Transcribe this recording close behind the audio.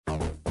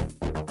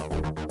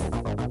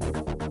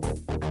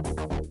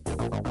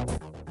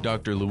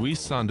Dr. Luis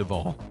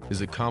Sandoval is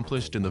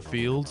accomplished in the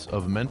fields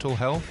of mental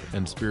health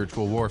and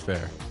spiritual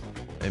warfare,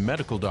 a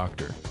medical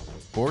doctor,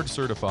 board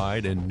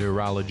certified in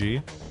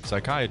neurology,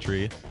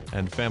 psychiatry,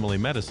 and family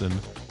medicine.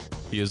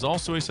 He is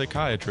also a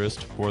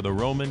psychiatrist for the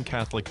Roman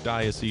Catholic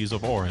Diocese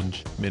of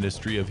Orange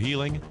Ministry of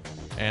Healing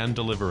and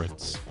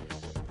Deliverance.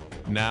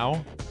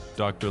 Now,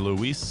 Dr.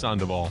 Luis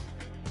Sandoval.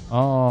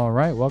 All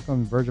right,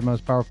 welcome to Virgin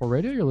Most Powerful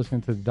Radio. You're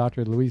listening to the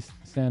Dr. Luis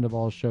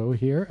Sandoval Show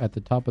here at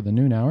the top of the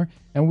noon hour,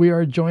 and we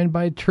are joined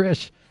by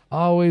Trish.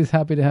 Always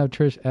happy to have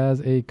Trish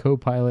as a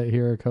co-pilot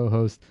here, a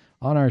co-host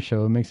on our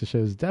show. It makes the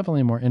shows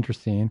definitely more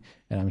interesting,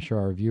 and I'm sure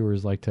our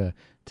viewers like to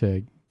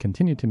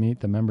continue to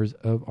meet the members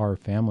of our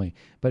family.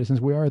 But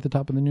since we are at the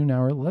top of the noon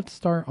hour, let's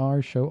start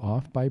our show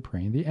off by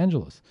praying the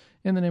Angelus.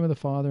 In the name of the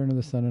Father, and of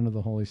the Son, and of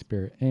the Holy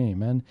Spirit.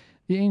 Amen.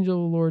 The angel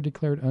of the Lord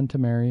declared unto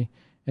Mary,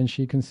 and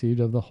she conceived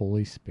of the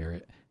Holy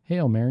Spirit.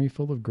 Hail Mary,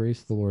 full of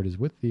grace, the Lord is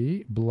with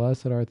thee.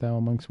 Blessed art thou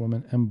amongst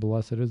women, and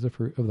blessed is the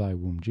fruit of thy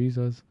womb,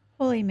 Jesus.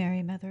 Holy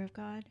Mary, Mother of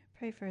God,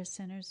 pray for us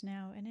sinners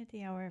now and at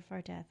the hour of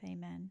our death.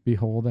 Amen.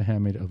 Behold, the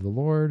handmaid of the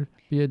Lord,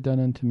 be it done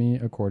unto me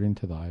according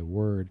to thy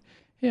word.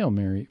 Hail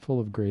Mary, full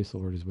of grace, the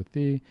Lord is with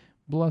thee.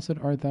 Blessed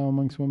art thou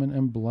amongst women,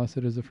 and blessed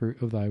is the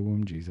fruit of thy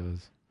womb,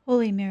 Jesus.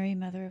 Holy Mary,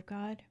 Mother of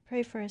God,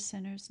 pray for us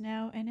sinners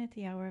now and at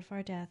the hour of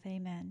our death.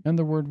 Amen. And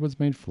the Word was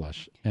made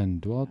flesh, and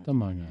dwelt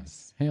among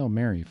us. Hail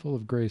Mary, full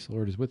of grace, the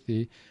Lord is with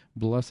thee.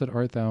 Blessed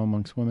art thou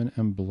amongst women,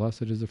 and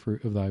blessed is the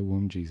fruit of thy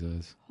womb,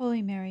 Jesus.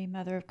 Holy Mary,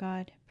 Mother of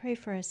God, pray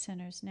for us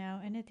sinners now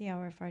and at the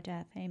hour of our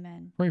death.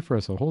 Amen. Pray for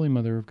us, O Holy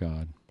Mother of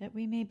God, that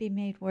we may be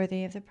made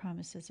worthy of the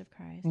promises of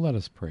Christ. Let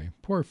us pray.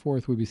 Pour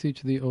forth, we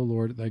beseech thee, O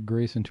Lord, thy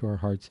grace into our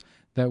hearts,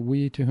 that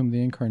we, to whom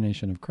the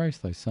incarnation of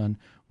Christ thy Son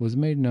was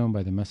made known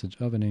by the message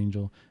of an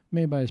angel,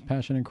 may by his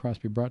passion and cross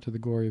be brought to the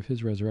glory of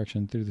his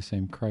resurrection through the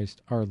same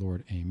Christ our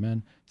Lord.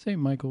 Amen.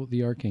 Saint Michael,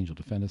 the archangel,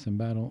 defend us in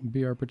battle.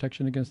 Be our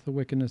protection against the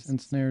wickedness and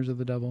snares of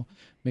the devil.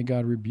 May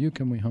God rebuke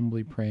him, we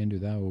humbly pray. And do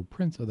thou, O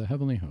Prince of the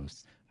heavenly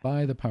hosts,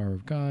 by the power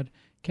of God,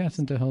 cast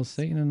into hell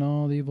Satan and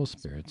all the evil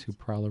spirits who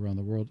prowl around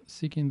the world,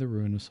 seeking the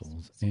ruin of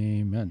souls.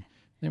 Amen.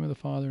 In the name of the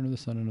Father, and of the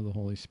Son, and of the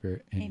Holy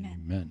Spirit.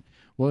 Amen.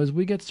 Well, as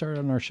we get started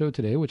on our show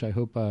today, which I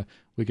hope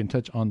we can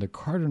touch on the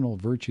cardinal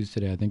virtues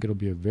today, I think it'll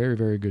be a very,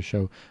 very good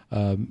show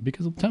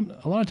because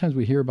a lot of times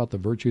we hear about the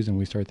virtues and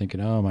we start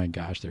thinking, oh my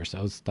gosh, they're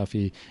so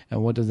stuffy,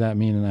 and what does that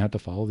mean? And I have to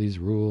follow these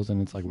rules,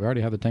 and it's like we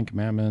already have the Ten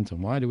Commandments,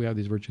 and why do we have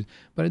these virtues?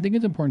 But I think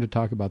it's important to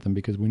talk about them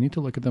because we need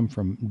to look at them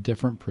from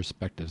different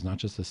perspectives, not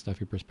just a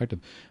stuffy perspective.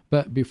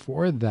 But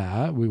before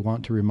that, we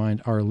want to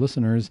remind our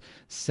listeners,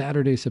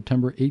 Saturday,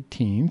 September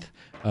 18th,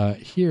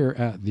 here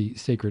at the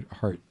Sacred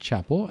Heart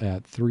Chapel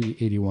at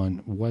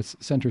 381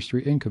 West Center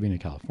Street in Covina,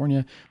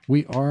 California,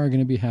 we are going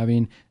to be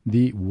having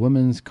the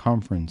Women's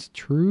Conference.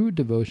 True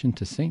Devotion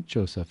to St.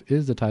 Joseph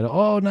is the title.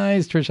 Oh,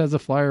 nice. Trish has a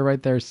flyer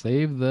right there.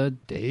 Save the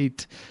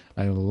date.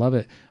 I love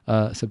it.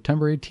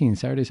 September 18th,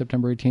 Saturday,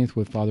 September 18th,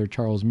 with Father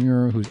Charles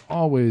Muir, who's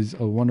always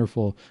a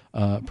wonderful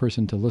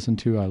person to listen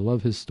to. I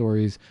love his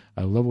stories.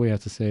 I love what he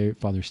has to say.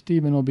 Father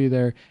Stephen will be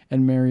there,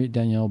 and Mary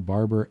Danielle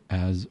Barber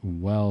as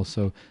well.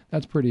 So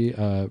that's pretty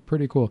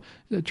cool.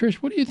 Trish,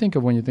 what do you think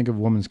of when you think of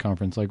Women's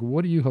Conference? Like,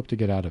 what do you hope to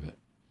get out of it?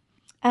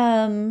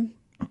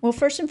 Well,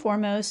 first and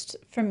foremost,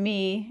 for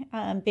me,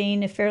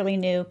 being a fairly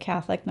new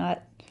Catholic,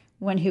 not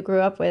one who grew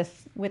up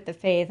with the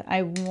faith,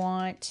 I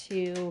want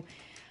to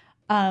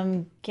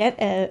get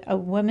a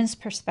woman's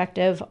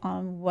perspective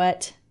on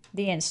what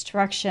the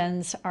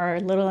instructions,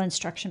 our little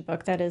instruction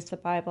book that is the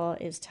Bible,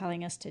 is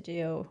telling us to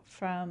do,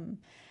 from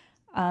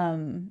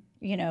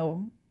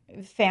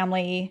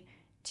family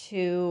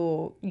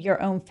to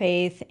your own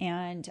faith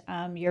and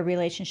your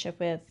relationship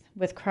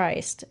with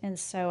Christ. And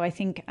so I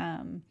think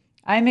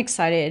I'm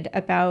excited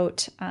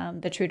about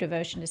the True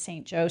Devotion to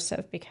St.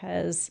 Joseph,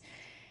 because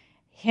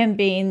him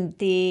being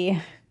the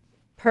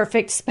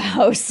perfect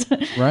spouse,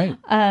 right?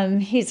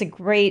 He's a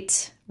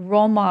great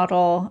role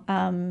model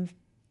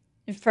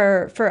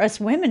for us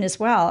women as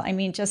well. I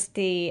mean, just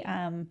the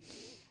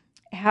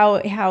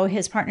how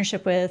his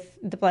partnership with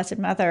the Blessed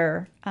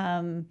Mother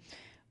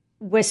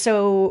was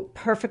so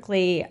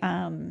perfectly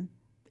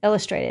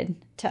illustrated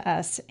to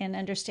us in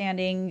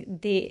understanding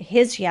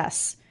his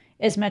yes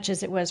as much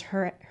as it was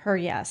her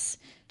yes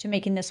to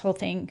making this whole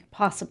thing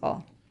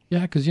possible.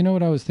 Yeah, because you know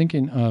what I was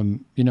thinking,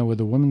 with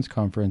the Women's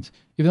Conference,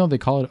 even though they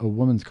call it a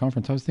Women's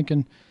Conference, I was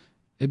thinking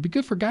it'd be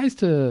good for guys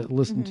to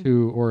listen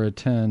to or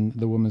attend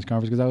the Women's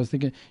Conference, because I was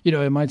thinking,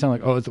 it might sound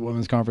like, oh, it's a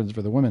Women's Conference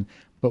for the women.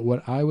 But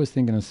what I was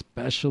thinking,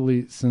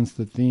 especially since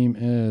the theme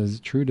is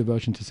True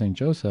Devotion to St.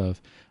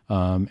 Joseph,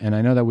 and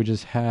I know that we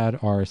just had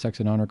our Sex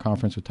and Honor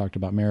conference, we talked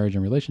about marriage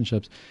and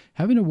relationships,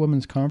 having a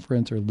women's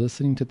conference or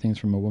listening to things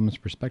from a woman's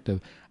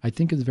perspective, I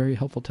think is very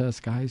helpful to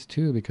us guys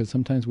too, because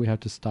sometimes we have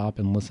to stop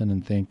and listen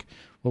and think,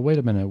 well, wait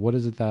a minute, what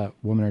is it that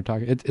women are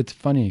talking? It's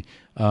funny,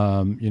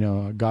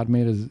 God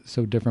made us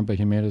so different, but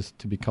he made us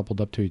to be coupled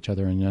up to each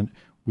other, and yet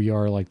we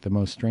are like the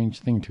most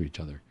strange thing to each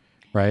other.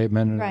 right?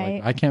 Men are like,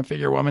 Right. I can't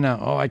figure women out.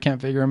 Oh, I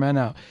can't figure men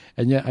out.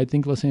 And yet I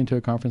think listening to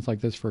a conference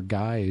like this for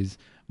guys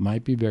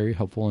might be very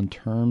helpful in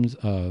terms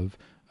of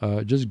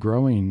just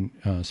growing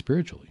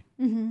spiritually.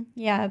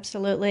 Yeah,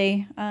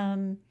 absolutely.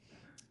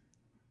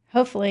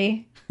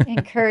 Hopefully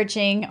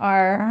encouraging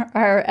our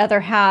other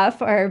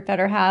half, our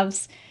better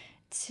halves,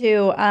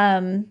 to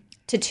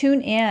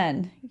tune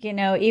in.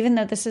 Even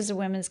though this is a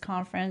women's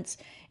conference,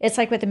 it's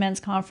like with the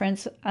men's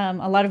conference.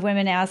 A lot of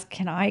women ask,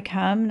 "Can I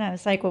come?" And I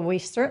was like, "Well, we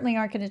certainly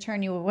aren't going to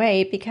turn you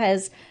away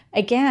because,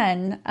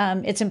 again,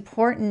 it's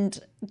important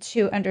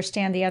to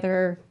understand the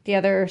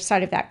other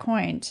side of that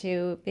coin,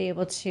 to be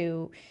able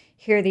to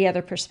hear the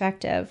other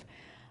perspective."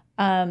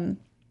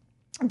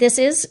 This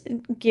is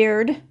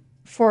geared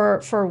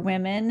for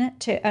women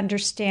to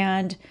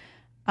understand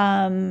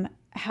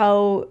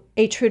how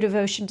a true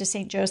devotion to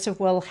Saint Joseph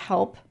will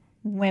help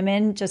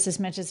women just as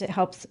much as it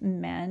helps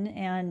men.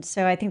 And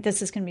so I think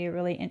this is going to be a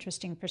really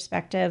interesting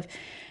perspective,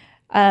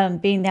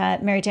 being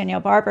that Mary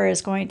Danielle Barber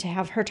is going to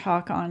have her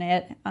talk on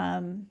it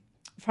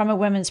from a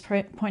women's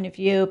point of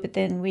view. But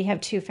then we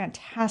have two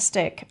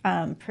fantastic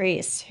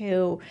priests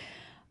who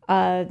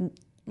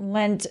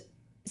lend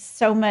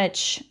so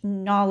much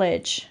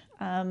knowledge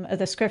of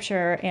the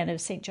scripture and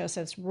of Saint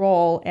Joseph's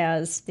role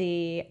as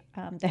the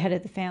head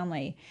of the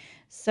family.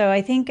 So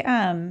I think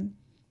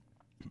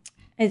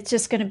it's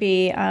just going to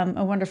be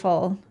a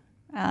wonderful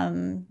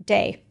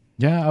day.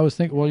 Yeah, I was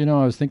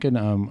thinking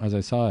as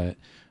I saw it,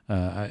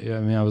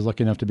 I was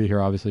lucky enough to be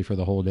here, obviously, for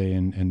the whole day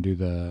and do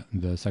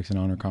the Sex and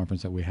Honor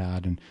conference that we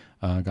had, and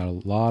got a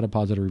lot of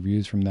positive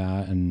reviews from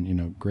that,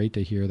 and great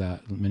to hear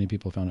that many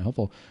people found it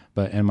helpful.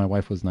 And my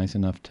wife was nice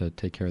enough to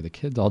take care of the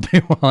kids all day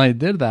while I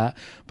did that.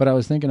 But I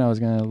was thinking I was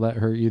going to let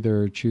her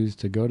either choose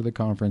to go to the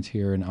conference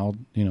here, and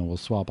we'll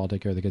swap. I'll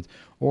take care of the kids,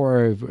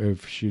 or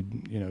if she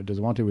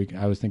doesn't want to,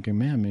 I was thinking,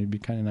 man, it'd be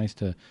kind of nice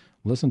to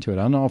listen to it.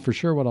 I don't know for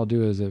sure. What I'll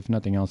do is, if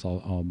nothing else,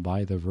 I'll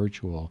buy the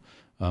virtual.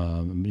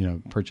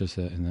 Purchase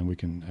it, and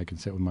then I can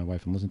sit with my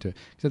wife and listen to it,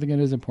 because I think it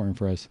is important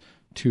for us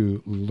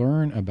to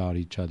learn about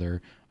each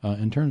other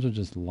in terms of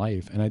just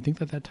life. And I think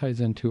that ties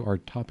into our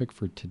topic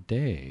for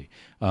today,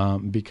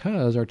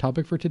 because our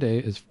topic for today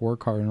is 4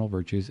 cardinal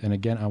virtues. And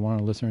again, I want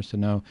our listeners to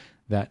know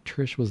that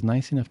Trish was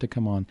nice enough to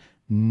come on,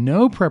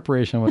 no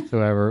preparation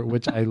whatsoever,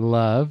 which I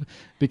love,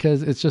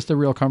 because it's just a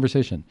real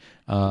conversation.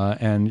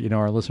 And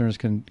our listeners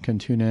can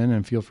tune in,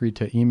 and feel free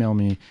to email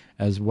me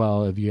as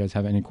well if you guys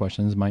have any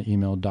questions. My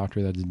email, that's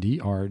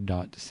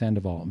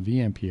dr.sandoval,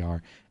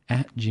 VMPR,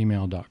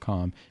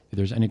 @gmail.com, if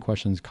there's any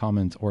questions,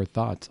 comments, or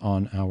thoughts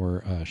on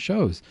our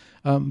shows.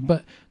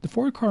 But the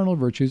 4 cardinal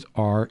virtues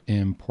are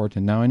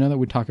important. Now, I know that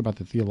we talk about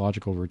the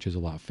theological virtues a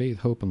lot, faith,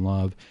 hope, and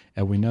love,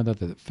 and we know that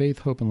the faith,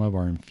 hope, and love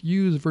are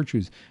infused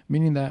virtues,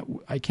 meaning that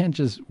I can't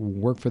just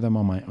work for them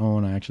on my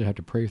own. I actually have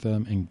to pray for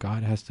them, and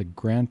God has to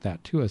grant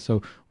that to us.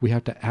 So we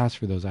have to ask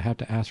for those. I have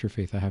to ask for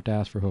faith. I have to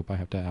ask for hope. I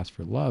have to ask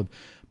for love.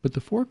 But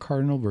the 4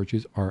 cardinal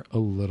virtues are a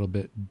little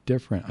bit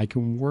different. I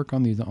can work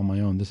on these on my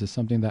own. This is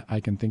something that I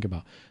can think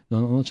about. Now,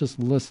 let's just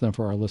list them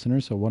for our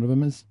listeners. So one of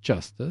them is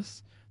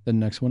justice. The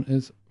next one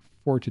is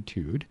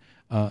fortitude.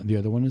 The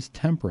other one is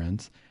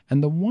temperance.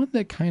 And the one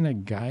that kind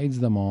of guides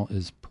them all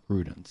is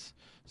prudence.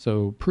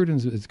 So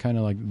prudence is kind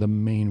of like the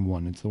main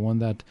one. It's the one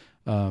that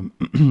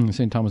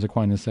St. Thomas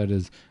Aquinas said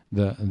is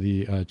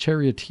the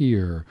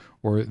charioteer,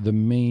 or the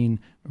main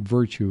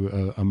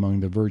virtue among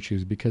the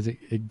virtues, because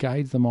it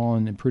guides them all,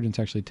 and prudence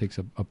actually takes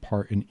a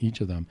part in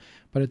each of them.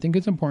 But I think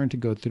it's important to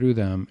go through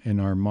them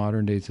in our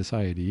modern day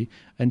society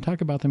and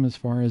talk about them as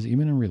far as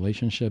even in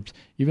relationships,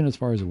 even as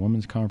far as a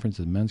women's conference,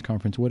 a men's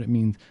conference, what it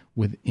means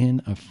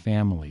within a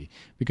family.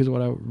 Because I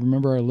want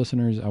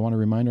to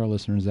remind our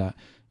listeners that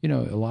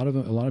a lot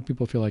of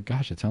people feel like,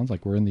 gosh, it sounds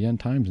like we're in the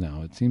end times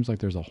now. It seems like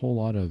there's a whole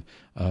lot of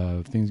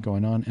things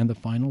going on, and the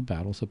final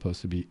battle's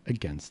supposed to be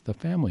against the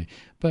family.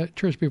 But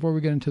Trish, before we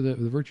get into the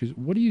virtues,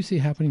 what do you see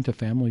happening to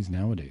families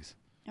nowadays?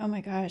 Oh my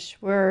gosh,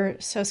 we're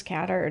so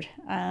scattered.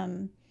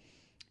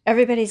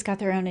 Everybody's got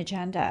their own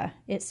agenda,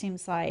 it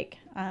seems like,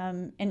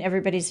 and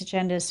everybody's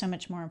agenda is so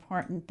much more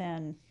important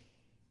than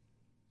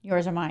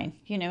yours or mine.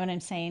 You know what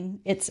I'm saying?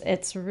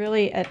 It's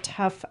really a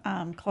tough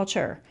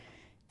culture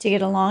to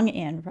get along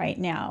in right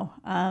now.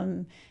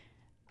 I'm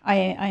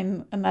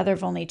a mother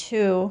of only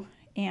 2,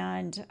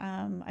 and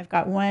I've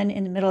got one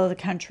in the middle of the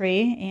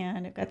country,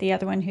 and I've got the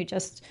other one who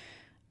just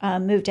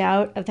moved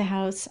out of the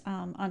house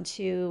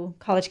onto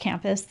college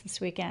campus this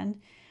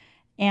weekend.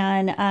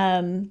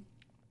 And,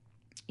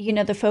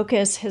 the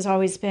focus has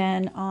always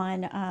been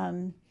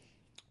on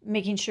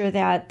making sure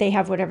that they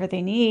have whatever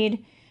they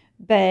need,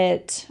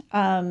 but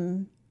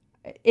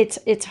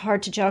it's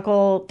hard to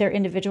juggle their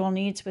individual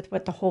needs with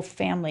what the whole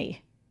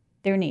family,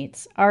 their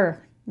needs,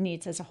 our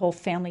needs as a whole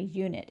family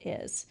unit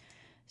is.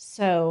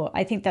 So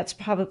I think that's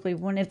probably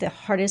one of the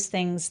hardest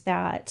things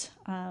that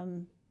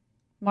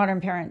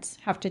modern parents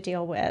have to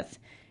deal with.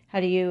 How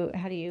do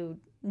you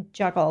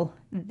juggle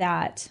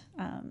that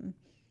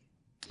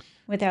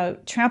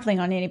without trampling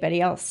on anybody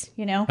else?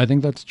 I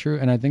think that's true,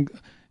 and I think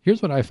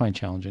Here's what I find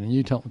challenging, and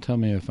you tell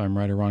me if I'm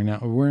right or wrong. Now,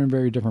 we're in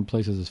very different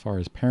places as far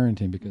as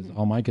parenting because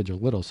all my kids are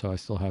little, so I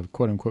still have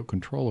quote unquote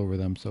control over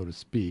them, so to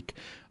speak.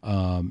 They're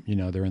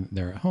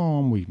at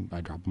home.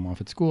 I drop them off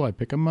at school. I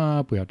pick them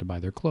up. We have to buy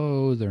their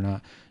clothes. They're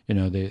not,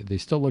 they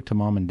still look to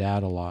mom and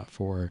dad a lot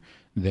for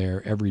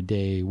their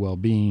everyday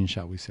well-being,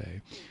 shall we say.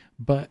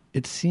 But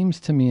it seems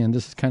to me, and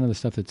this is kind of the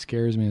stuff that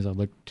scares me as I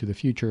look to the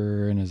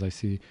future and as I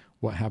see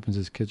what happens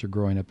as kids are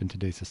growing up in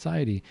today's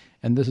society,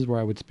 and this is where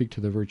I would speak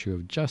to the virtue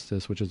of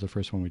justice, which is the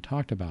first one we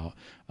talked about.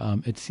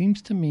 It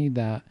seems to me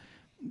that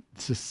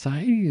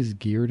society is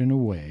geared in a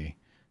way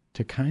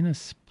to kind of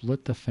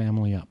split the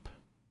family up.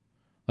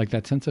 Like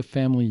that sense of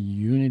family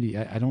unity,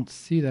 I don't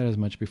see that as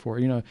much before.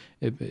 And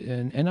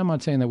I'm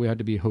not saying that we have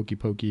to be hokey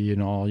pokey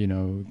and all,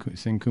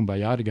 sing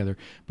kumbaya together,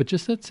 but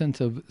just that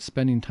sense of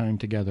spending time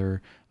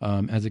together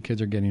as the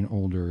kids are getting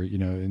older,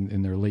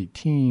 in their late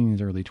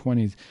teens, early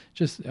 20s.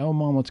 Just, oh,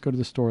 mom, let's go to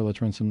the store,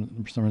 let's run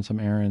some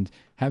errands.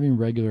 Having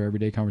regular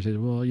everyday conversations.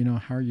 Well,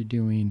 how are you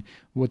doing?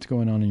 What's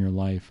going on in your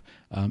life?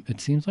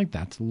 It seems like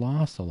that's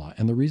lost a lot.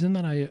 And the reason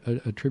that I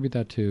attribute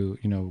that to,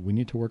 we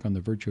need to work on the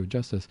virtue of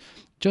justice.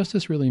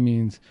 Justice really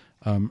means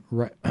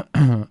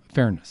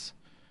fairness.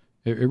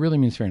 It really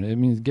means fairness. It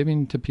means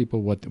giving to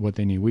people what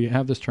they need. We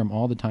have this term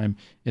all the time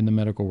in the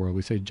medical world.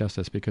 We say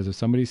justice because if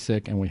somebody's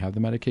sick and we have the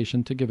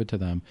medication to give it to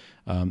them,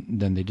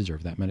 then they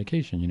deserve that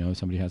medication. If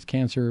somebody has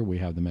cancer, we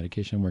have the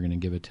medication. We're going to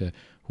give it to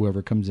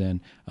whoever comes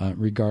in,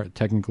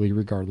 technically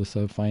regardless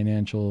of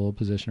financial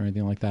position or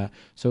anything like that.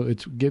 So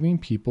it's giving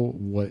people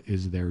what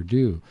is their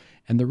due.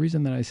 And the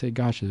reason that I say,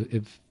 gosh,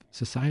 if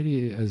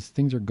society, as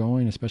things are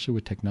going, especially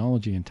with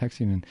technology and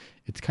texting, and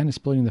it's kind of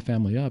splitting the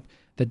family up,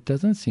 that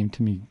doesn't seem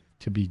to me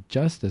to be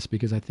justice,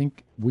 because I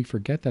think we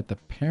forget that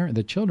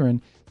the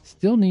children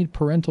still need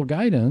parental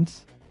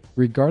guidance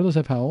regardless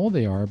of how old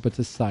they are, but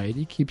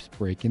society keeps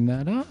breaking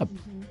that up.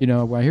 When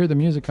I hear the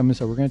music coming,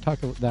 so we're going to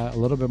talk about that a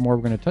little bit more.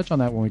 We're going to touch on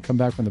that when we come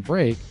back from the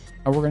break,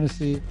 and we're going to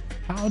see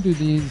how do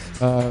these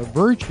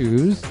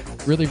virtues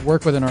really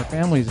work within our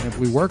families, and if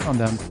we work on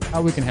them,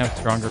 how we can have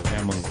stronger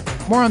families.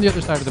 More on the other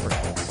side of the break.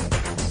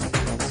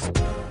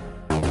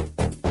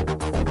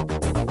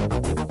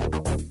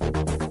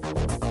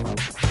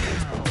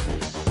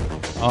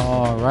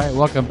 All right,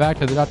 welcome back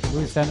to the Dr.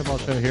 Luis Sandoval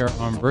Show here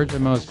on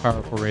Virgin Most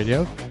Powerful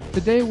Radio.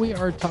 Today we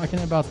are talking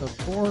about the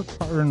 4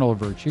 cardinal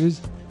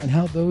virtues and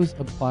how those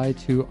apply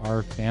to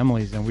our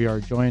families. And we are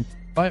joined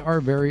by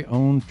our very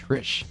own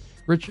Trish.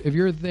 Rich, if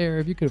you're there,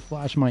 if you could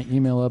flash my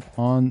email up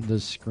on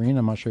the screen.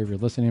 I'm not sure if you're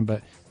listening,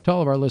 but to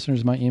all of our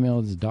listeners, my email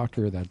is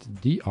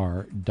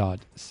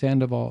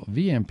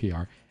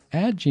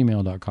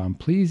dr.sandovalvmpr@gmail.com.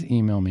 Please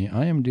email me.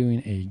 I am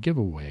doing a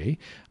giveaway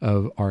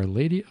of Our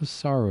Lady of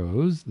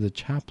Sorrows, the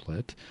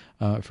chaplet,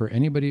 for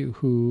anybody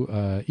who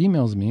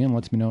emails me and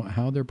lets me know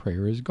how their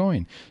prayer is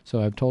going.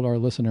 So I've told our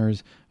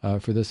listeners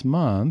for this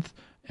month,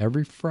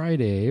 every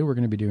Friday, we're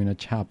going to be doing a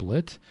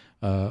chaplet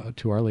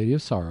to Our Lady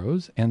of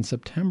Sorrows, and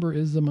September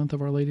is the month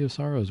of Our Lady of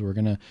Sorrows. We're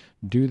going to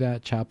do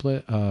that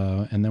chaplet,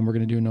 and then we're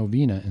going to do a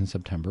novena in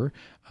September.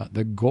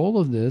 The goal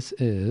of this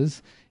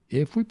is,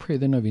 if we pray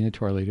the novena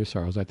to Our Lady of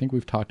Sorrows, I think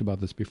we've talked about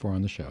this before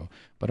on the show,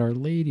 but Our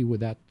Lady,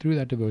 through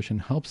that devotion,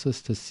 helps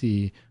us to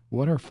see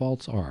what our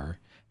faults are,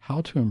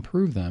 how to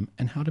improve them,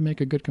 and how to make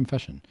a good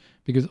confession.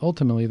 Because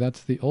ultimately,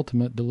 that's the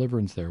ultimate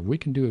deliverance there. We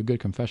can do a good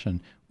confession.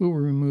 We will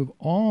remove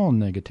all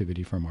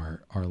negativity from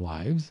our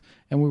lives,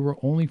 and we will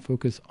only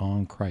focus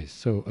on Christ.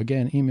 So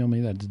again, email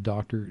me. That's it's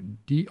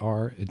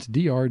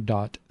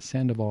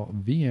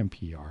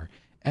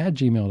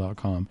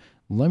dr.sandovalvmpr@gmail.com.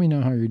 Let me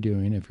know how you're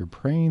doing. If you're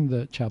praying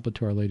the chaplet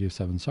to Our Lady of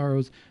Seven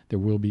Sorrows, there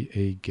will be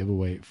a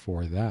giveaway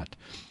for that.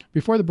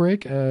 Before the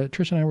break,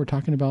 Trish and I were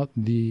talking about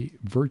the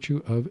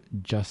virtue of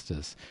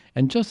justice.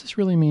 And justice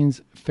really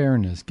means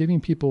fairness, giving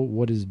people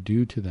what is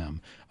due to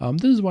them.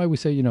 This is why we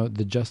say,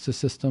 the justice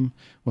system,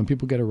 when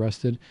people get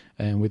arrested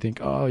and we think,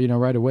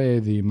 right away,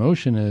 the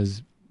emotion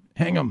is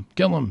hang them,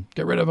 kill them,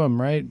 get rid of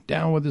them, right?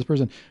 Down with this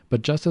person.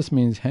 But justice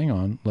means, hang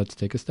on, let's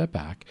take a step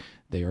back.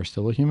 They are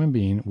still a human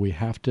being. We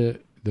have to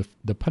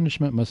the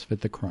punishment must fit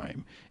the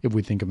crime. If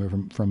we think of it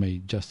from a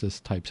justice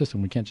type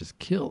system, we can't just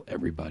kill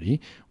everybody.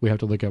 We have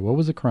to look at what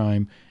was a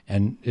crime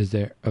and is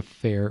there a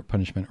fair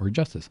punishment or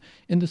justice.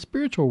 In the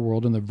spiritual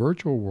world, in the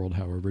virtual world,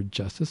 however,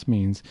 justice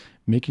means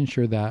making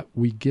sure that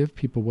we give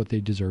people what they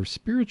deserve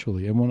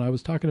spiritually. And when I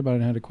was talking about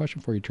it, I had a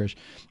question for you, Trish.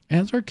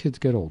 As our kids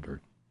get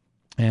older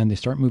and they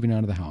start moving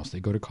out of the house,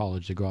 they go to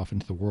college, they go off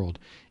into the world,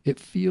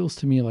 it feels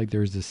to me like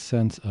there's this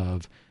sense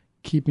of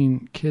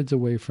keeping kids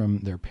away from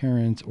their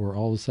parents, or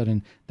all of a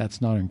sudden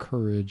that's not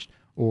encouraged,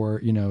 or,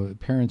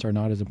 parents are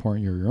not as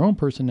important. You're your own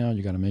person now.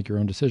 You got to make your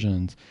own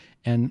decisions.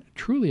 And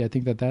truly, I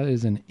think that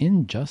is an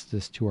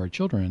injustice to our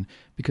children,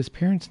 because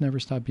parents never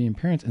stop being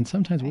parents. And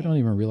sometimes we don't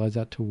even realize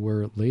that till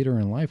we're later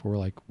in life, where we're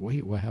like,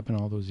 wait, what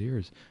happened all those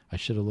years? I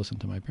should have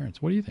listened to my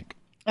parents. What do you think?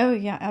 Oh,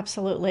 yeah,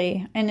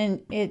 absolutely. And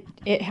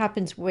it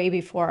happens way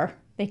before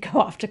they go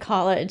off to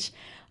college.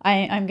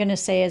 I'm going to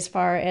say, as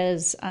far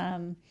as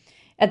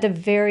at the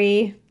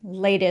very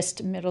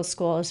latest, middle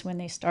school is when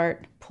they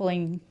start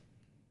pulling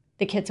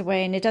the kids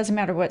away. And it doesn't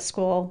matter what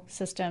school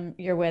system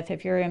you're with,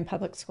 if you're in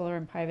public school or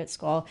in private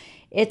school,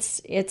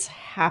 it's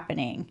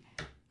happening.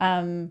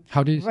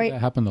 How do you see that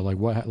happen though? Like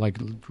what? Like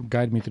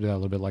guide me through that a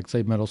little bit. Like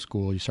say middle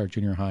school, you start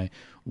junior high.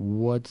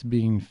 What's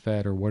being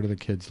fed, or what are the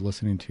kids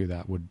listening to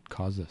that would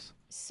cause this?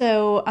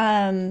 So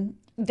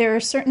there are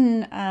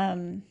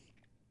certain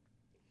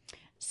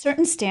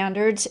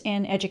standards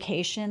in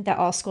education that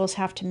all schools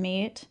have to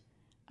meet,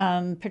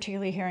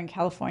 particularly here in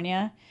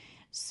California.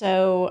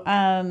 So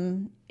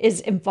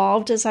as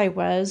involved as I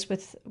was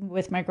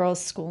with my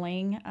girls'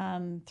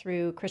 schooling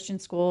through Christian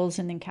schools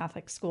and then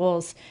Catholic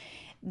schools,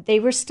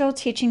 they were still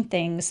teaching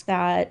things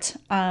that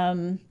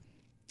I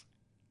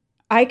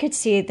could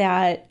see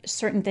that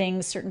certain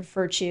things, certain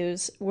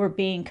virtues were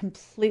being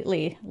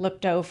completely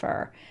looked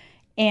over.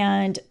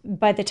 And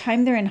by the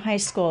time they're in high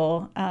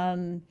school,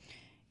 the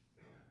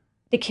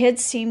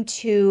kids seem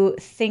to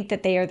think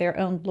that they are their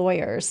own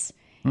lawyers.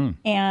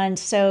 And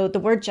so the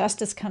word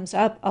justice comes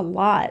up a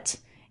lot.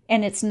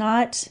 And it's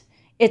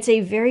a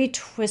very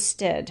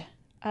twisted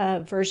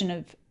version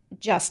of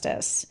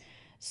justice.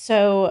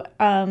 So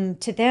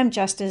to them,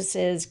 justice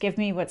is give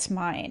me what's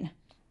mine.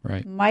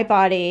 Right. My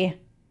body,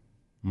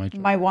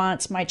 my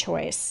wants, my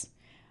choice.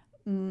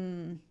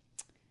 You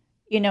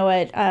know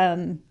what?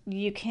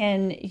 You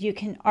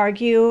can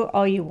argue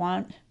all you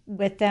want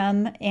with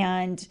them,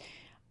 and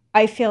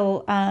I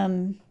feel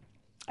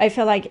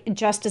like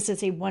justice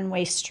is a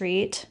one-way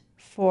street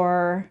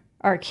for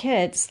our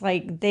kids.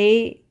 Like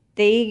they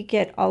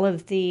get all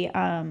of the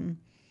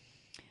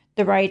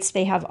rights,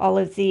 they have all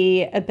of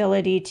the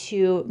ability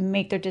to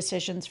make their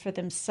decisions for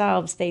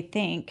themselves, they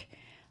think.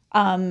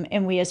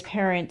 And we as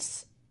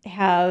parents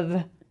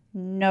have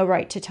no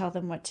right to tell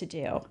them what to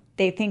do.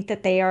 They think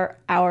that they are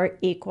our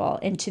equal.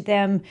 And to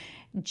them,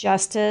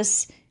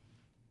 justice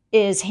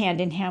is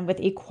hand in hand with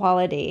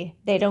equality.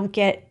 They don't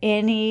get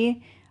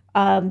any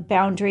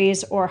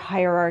boundaries or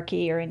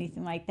hierarchy or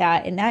anything like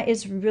that. And that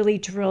is really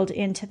drilled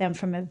into them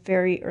from a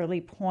very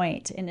early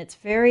point. And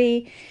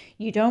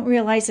you don't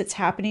realize it's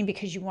happening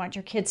because you want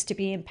your kids to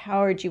be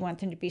empowered. You want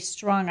them to be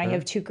strong. Sure. I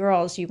have 2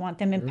 girls. You want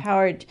them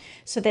empowered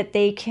so that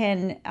they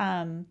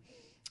can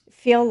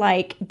feel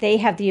like they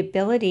have the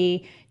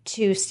ability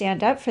to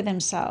stand up for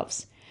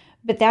themselves.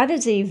 But that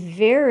is a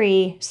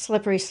very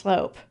slippery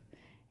slope.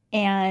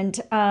 And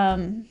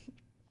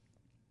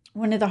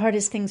one of the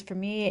hardest things for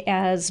me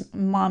as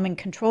mom and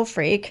control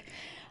freak,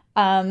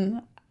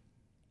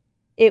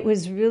 it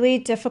was really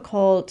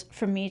difficult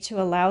for me to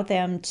allow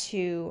them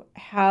to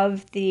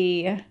have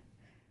the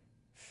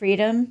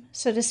freedom,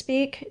 so to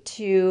speak,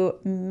 to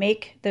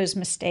make those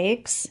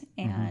mistakes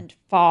and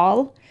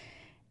fall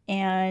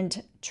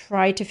and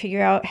try to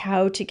figure out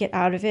how to get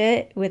out of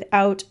it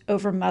without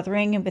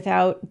over-mothering and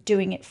without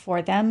doing it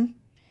for them.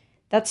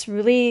 That's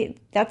a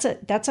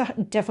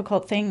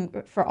difficult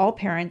thing for all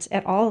parents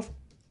at all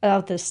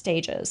of the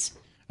stages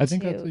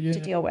to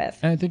deal with.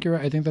 And I think you're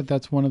right. I think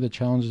that's one of the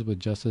challenges with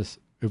justice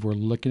if we're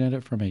looking at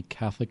it from a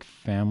Catholic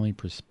family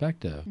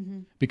perspective.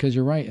 Because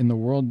you're right, in the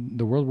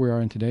world we are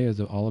in today is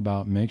all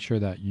about make sure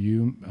that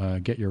you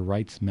get your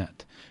rights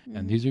met.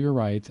 And these are your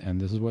rights,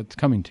 and this is what's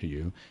coming to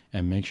you,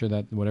 and make sure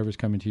that whatever's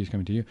coming to you is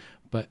coming to you.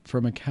 But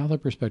from a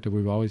Catholic perspective,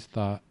 we've always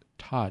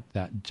taught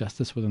that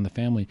justice within the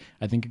family.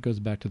 I think it goes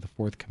back to the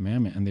 4th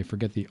commandment, and they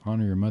forget the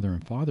honor your mother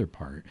and father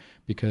part.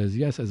 Because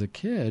yes, as a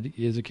kid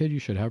you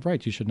should have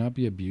rights. You should not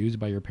be abused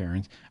by your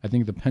parents. I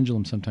think the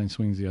pendulum sometimes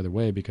swings the other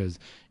way because,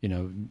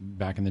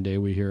 back in the day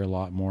we hear a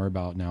lot more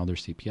about now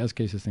there's CPS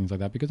cases, things like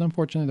that, because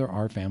unfortunately there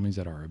are families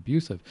that are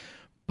abusive.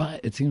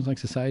 But it seems like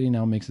society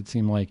now makes it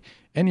seem like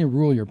any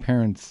rule your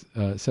parents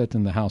set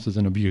in the house is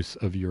an abuse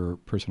of your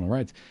personal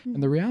rights.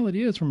 And the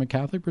reality is, from a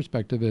Catholic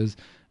perspective, is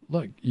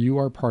look, you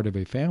are part of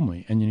a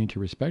family and you need to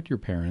respect your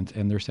parents,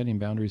 and they're setting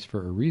boundaries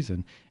for a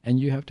reason.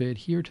 And you have to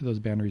adhere to those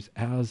boundaries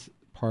as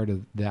part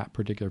of that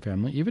particular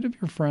family, even if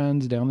your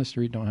friends down the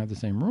street don't have the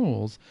same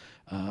rules.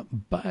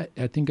 But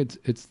I think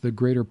it's the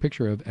greater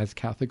picture of, as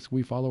Catholics,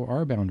 we follow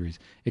our boundaries.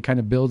 It kind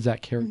of builds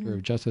that character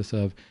of justice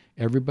of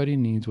everybody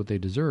needs what they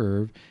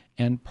deserve.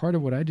 And part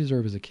of what I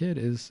deserve as a kid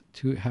is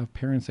to have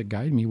parents that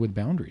guide me with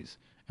boundaries.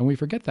 And we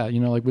forget that,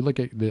 like we look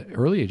at the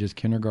early ages,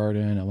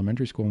 kindergarten,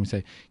 elementary school, and we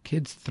say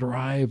kids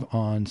thrive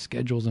on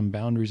schedules and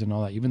boundaries and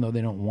all that, even though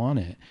they don't want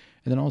it.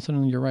 And then all of a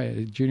sudden, you're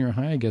right, junior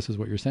high, I guess is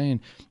what you're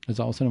saying, is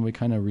all of a sudden we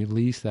kind of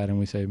release that and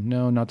we say,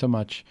 no, not so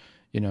much,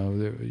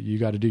 you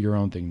got to do your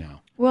own thing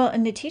now. Well,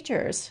 and the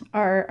teachers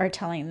are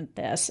telling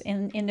this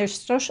in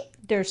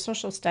their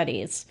social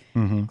studies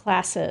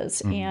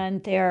classes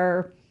and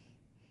their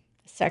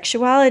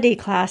sexuality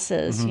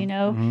classes,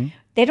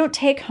 They don't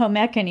take home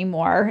ec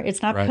anymore.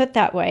 It's not put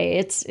that way.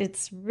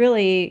 It's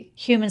really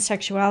human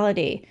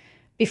sexuality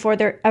before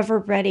they're ever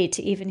ready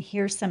to even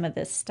hear some of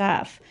this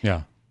stuff.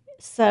 Yeah.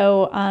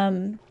 So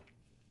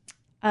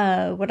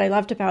what I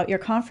loved about your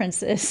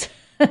conference is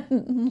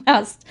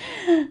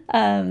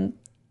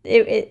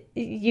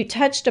you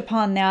touched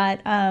upon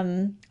that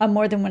on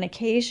more than one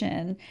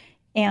occasion.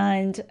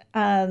 And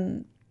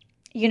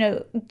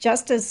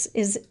justice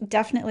is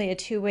definitely a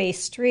two-way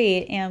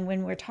street. And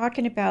when we're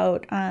talking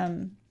about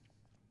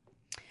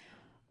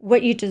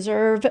what you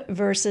deserve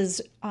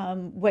versus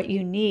what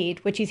you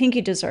need, what you think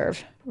you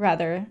deserve,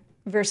 rather,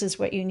 versus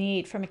what you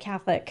need from a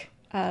Catholic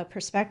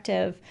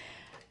perspective,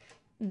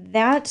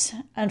 that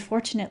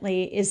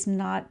unfortunately is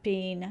not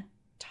being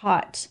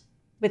taught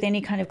with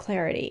any kind of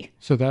clarity.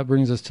 So that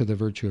brings us to the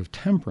virtue of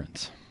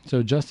temperance.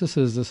 So justice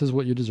is, this is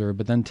what you deserve,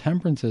 but then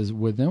temperance is,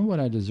 within what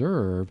I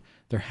deserve,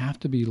 there have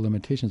to be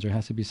limitations. There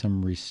has to be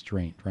some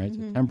restraint, right? So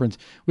temperance,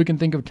 we can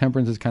think of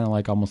temperance as kind of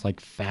like almost like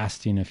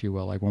fasting, if you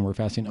will. Like when we're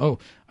fasting, oh,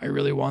 I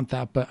really want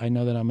that, but I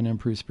know that I'm going to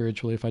improve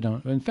spiritually if I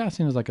don't. And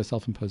fasting is like a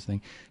self-imposed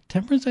thing.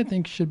 Temperance, I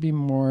think, should be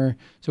more,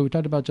 so we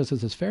talked about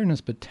justice as fairness,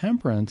 but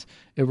temperance,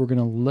 if we're going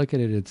to look at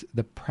it, it's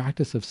the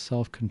practice of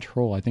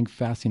self-control. I think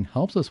fasting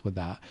helps us with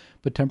that,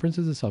 but temperance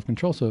is a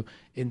self-control. So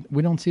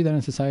we don't see that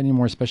in society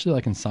anymore, especially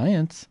like in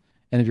science.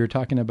 And if you're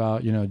talking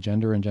about,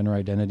 gender and gender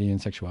identity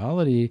and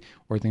sexuality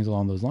or things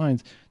along those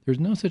lines, there's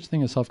no such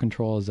thing as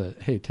self-control as a,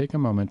 hey, take a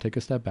moment, take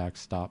a step back,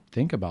 stop,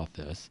 think about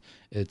this.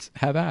 It's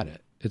have at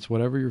it. It's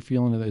whatever you're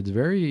feeling. It's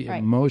very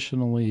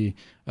emotionally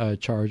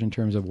charged in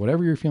terms of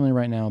whatever you're feeling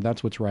right now,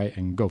 that's what's right,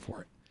 and go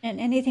for it. And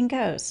anything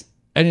goes.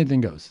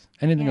 Anything goes.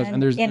 Anything goes.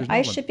 And there's no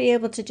I should be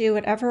able to do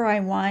whatever I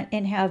want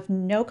and have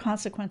no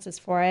consequences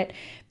for it,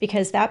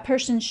 because that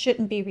person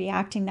shouldn't be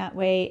reacting that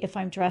way if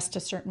I'm dressed a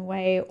certain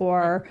way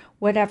or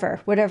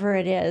whatever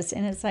it is.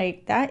 And it's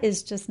like, that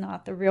is just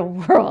not the real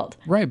world.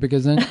 Right.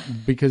 Because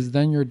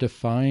then you're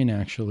defying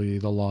actually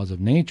the laws of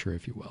nature,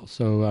 if you will.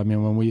 So, I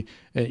mean, when we,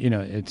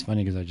 it's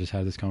funny because I just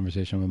had this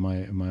conversation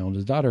with my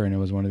oldest daughter, and it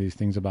was one of these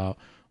things about,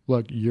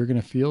 look, you're going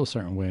to feel a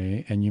certain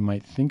way and you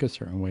might think a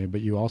certain way,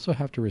 but you also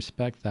have to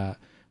respect that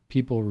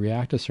people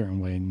react a certain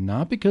way,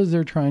 not because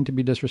they're trying to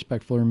be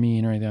disrespectful or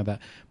mean or anything like that,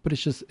 but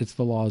it's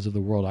the laws of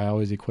the world. I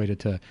always equate it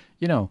to,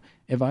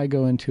 if I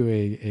go into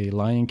a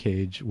lion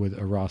cage with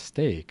a raw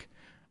steak,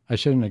 I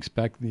shouldn't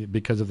expect,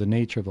 because of the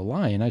nature of the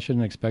lion, I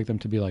shouldn't expect them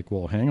to be like,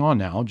 well, hang on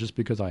now, just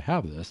because I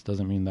have this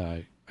doesn't mean that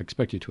I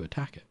expect you to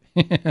attack it.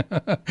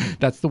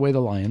 That's the way the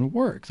lion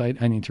works. I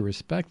need to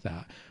respect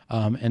that.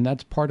 And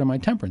that's part of my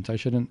temperance. I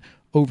shouldn't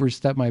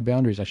overstep my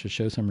boundaries. I should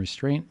show some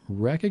restraint,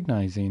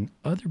 recognizing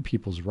other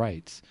people's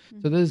rights.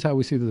 So this is how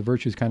we see that the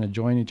virtues kind of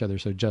join each other.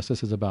 So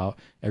justice is about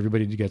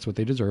everybody gets what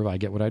they deserve. I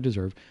get what I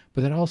deserve.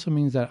 But that also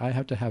means that I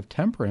have to have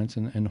temperance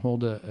and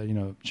hold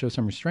show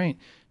some restraint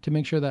to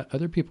make sure that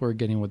other people are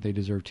getting what they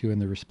deserve too,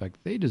 and the respect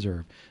they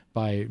deserve,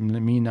 by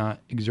me not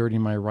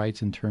exerting my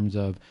rights in terms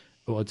of,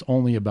 well, it's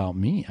only about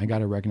me. I got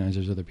to recognize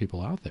there's other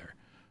people out there.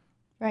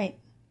 Right,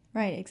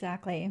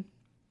 exactly.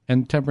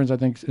 And temperance, I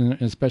think,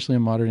 especially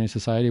in modern day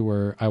society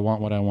where I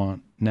want what I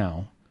want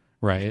now,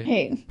 right?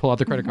 Hey. Pull out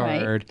the credit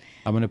card. Right.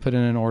 I'm going to put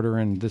in an order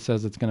and this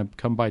says it's going to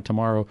come by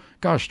tomorrow.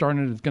 Gosh darn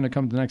it, it's going to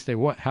come the next day.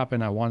 What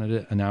happened? I wanted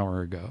it an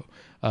hour ago.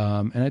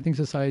 And I think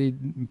society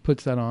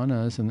puts that on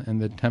us,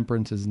 and the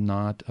temperance is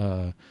not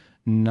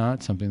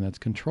something that's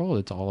controlled.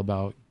 It's all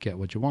about get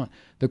what you want.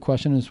 The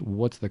question is,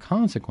 what's the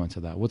consequence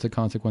of that? What's the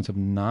consequence of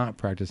not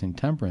practicing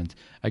temperance?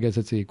 I guess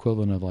it's the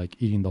equivalent of like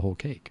eating the whole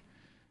cake.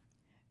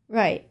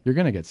 Right. You're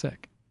going to get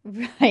sick.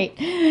 Right.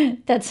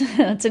 That's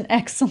an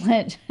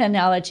excellent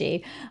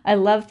analogy. I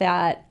love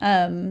that.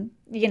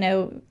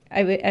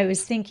 I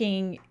was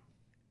thinking,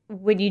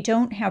 when you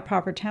don't have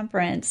proper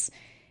temperance,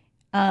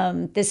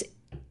 this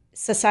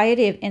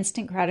society of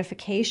instant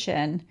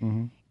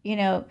gratification,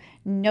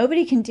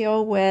 nobody can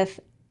deal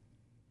with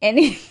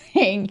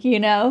anything,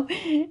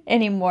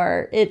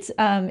 anymore. It's,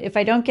 if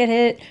I don't get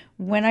it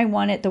when I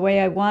want it, the way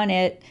I want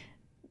it,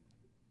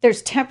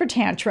 there's temper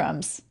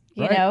tantrums,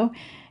 you know?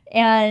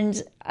 And,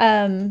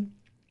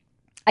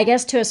 I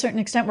guess to a certain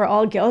extent we're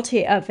all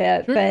guilty of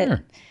it,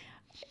 but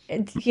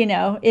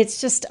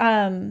it's just,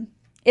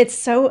 it's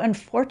so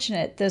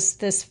unfortunate,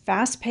 this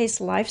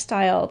fast-paced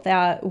lifestyle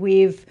that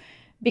we've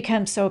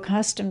become so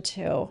accustomed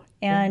to.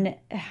 And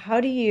how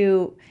do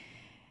you,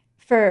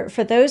 for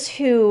those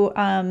who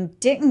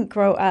didn't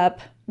grow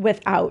up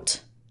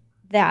without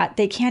that,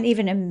 they can't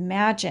even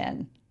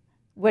imagine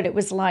what it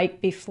was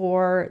like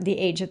before the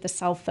age of the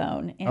cell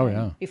phone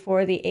and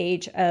before the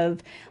age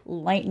of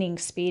lightning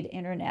speed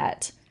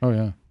internet. Oh,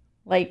 yeah.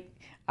 Like,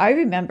 I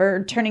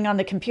remember turning on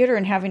the computer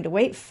and having to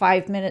wait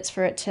 5 minutes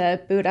for it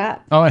to boot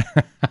up. Oh,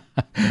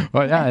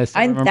 well, yeah.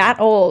 I'm that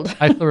old.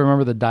 I still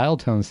remember the dial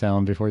tone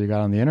sound before you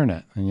got on the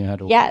internet, and you had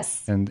to.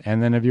 Yes. And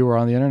then if you were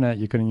on the internet,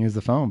 you couldn't use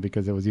the phone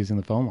because it was using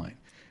the phone line,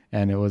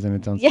 and it wasn't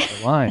its own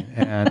separate line.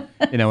 And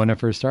when it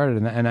first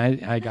started, and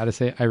I got to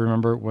say, I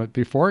remember life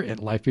before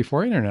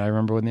internet. I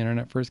remember when the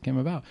internet first came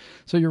about.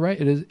 So you're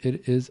right.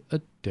 It is a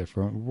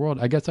different world.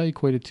 I guess I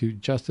equate it to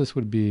justice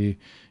would be,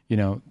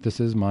 this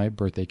is my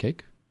birthday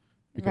cake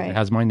because it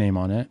has my name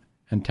on it,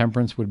 and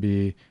temperance would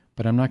be,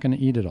 but I'm not going to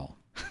eat it all.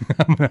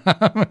 I'm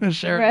going to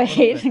share it.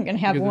 Right. I'm going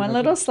to have one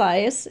little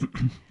slice.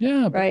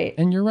 Yeah. Right.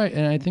 And you're right.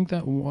 And I think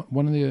that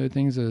one of the other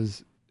things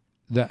is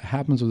that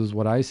happens with is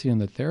what I see in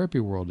the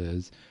therapy world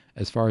is,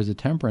 as far as the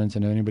temperance,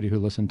 and anybody who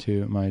listened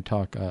to my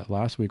talk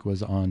last week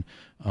was on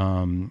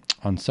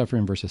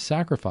suffering versus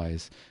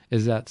sacrifice,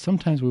 is that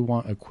sometimes we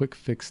want a quick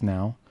fix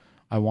now.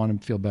 I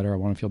want to feel better. I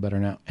want to feel better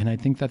now. And I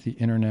think that the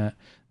internet,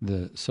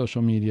 the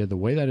social media, the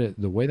way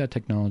that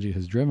technology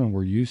has driven,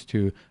 we're used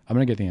to, I'm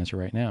going to get the answer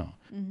right now.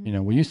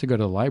 Mm-hmm. We used to go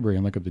to the library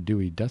and look up the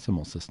Dewey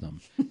Decimal System.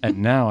 And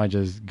now I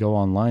just go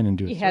online and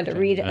do a search engine. You had to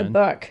read a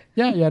book.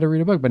 Yeah, you had to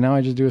read a book. But now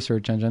I just do a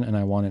search engine and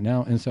I want it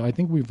now. And so I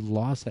think we've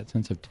lost that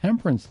sense of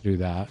temperance through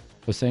that,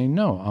 of saying,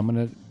 no, I'm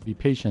going to be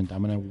patient.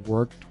 I'm going to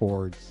work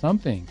towards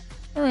something.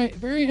 All right,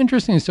 very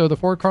interesting. So the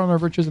 4 cardinal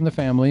virtues in the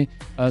family.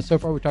 So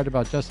far we talked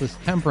about justice,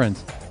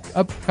 temperance.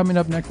 Coming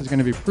up next is going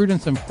to be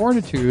prudence and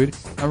fortitude,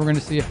 and we're going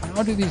to see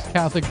how do these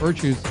Catholic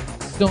virtues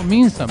still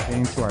mean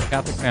something to our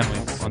Catholic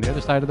families on the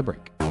other side of the break.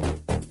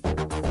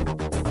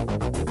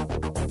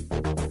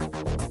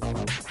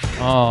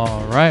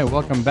 All right,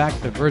 welcome back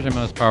to Virgin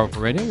Most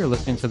Powerful Radio. You're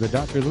listening to the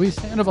Dr. Luis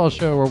Sandoval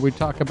Show, where we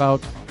talk about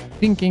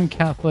thinking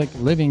Catholic,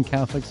 living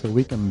Catholic, so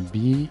we can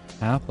be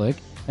Catholic.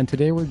 And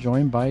today we're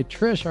joined by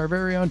Trish, our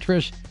very own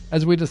Trish,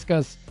 as we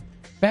discuss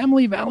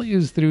family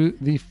values through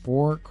the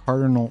 4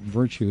 cardinal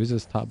virtues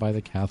as taught by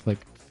the Catholic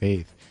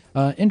faith.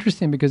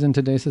 Interesting, because in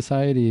today's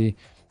society,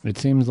 it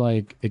seems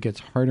like it gets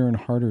harder and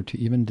harder to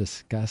even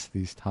discuss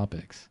these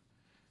topics.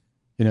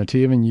 To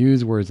even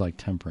use words like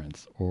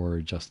temperance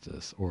or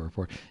justice or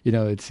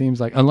it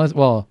seems like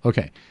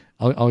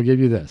I'll give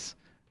you this.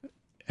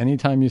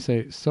 Anytime you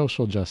say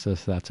social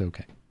justice, that's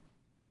okay.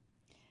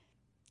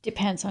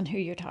 Depends on who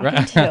you're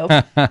talking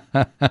to.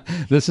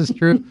 This is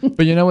true.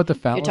 But you know what the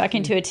fallacy... You're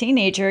talking to a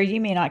teenager, you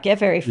may not get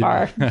very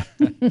far.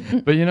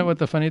 But you know what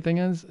the funny thing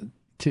is?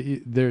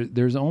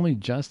 There's only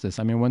justice.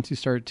 I mean, once you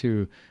start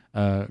to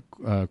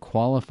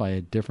qualify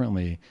it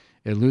differently,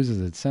 it loses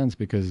its sense,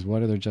 because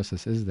what other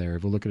justice is there?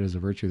 If we look at it as a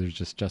virtue, there's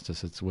just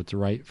justice. It's what's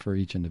right for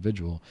each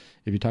individual.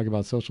 If you talk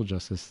about social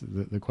justice,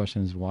 the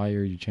question is, why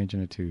are you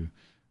changing it to...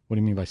 What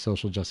do you mean by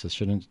social justice?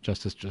 Shouldn't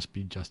justice just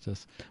be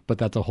justice? But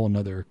that's a whole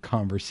nother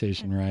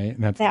conversation, right?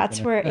 And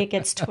that's where it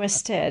gets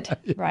twisted,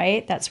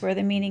 right? That's where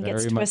the meaning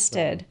gets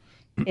twisted.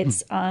 So.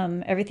 It's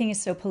everything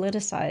is so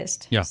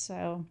politicized. Yeah.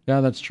 So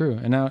yeah, that's true.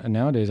 And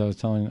nowadays, I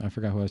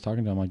forgot who I was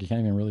talking to. I'm like, you can't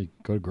even really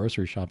go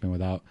grocery shopping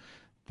without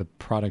the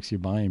products you're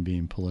buying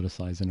being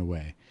politicized in a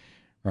way,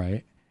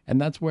 right? And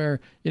that's where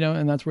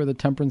the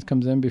temperance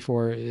comes in.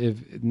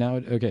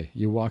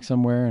 You walk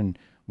somewhere, and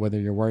whether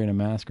you're wearing a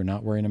mask or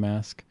not wearing a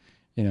mask.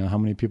 How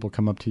many people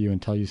come up to you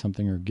and tell you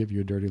something or give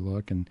you a dirty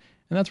look. And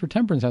that's where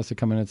temperance has to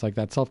come in. It's like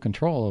that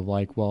self-control of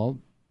like, well,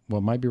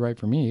 what might be right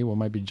for me, what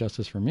might be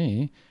justice for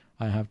me,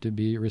 I have to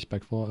be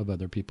respectful of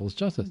other people's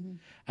justice. Mm-hmm.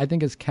 I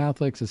think as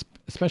Catholics,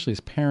 especially as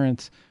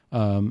parents,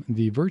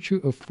 the virtue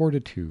of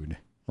fortitude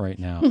right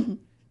now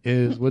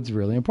is what's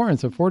really important.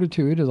 So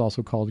fortitude is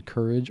also called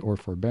courage or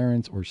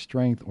forbearance or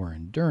strength or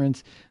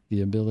endurance,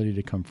 the ability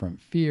to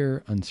confront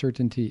fear,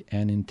 uncertainty,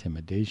 and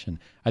intimidation.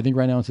 I think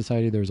right now in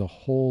society, there's a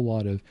whole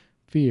lot of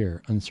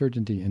fear,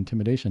 uncertainty,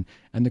 intimidation.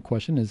 And the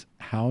question is,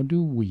 how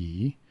do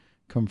we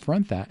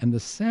confront that? And the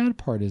sad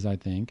part is, I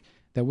think,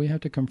 that we have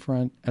to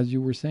confront, as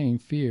you were saying,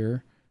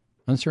 fear,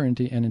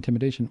 uncertainty, and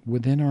intimidation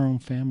within our own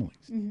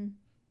families. Mm-hmm.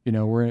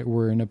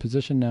 We're in a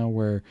position now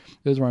where,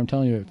 this is where I'm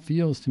telling you, it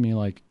feels to me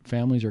like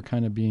families are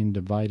kind of being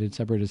divided,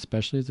 separated,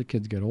 especially as the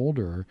kids get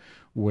older,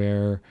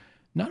 where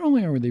not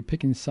only are they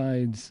picking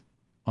sides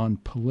on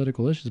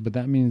political issues, but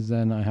that means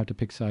then I have to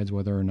pick sides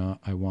whether or not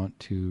I want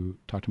to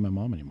talk to my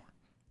mom anymore.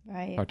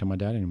 Right. Talk to my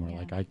dad anymore.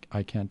 Yeah. Like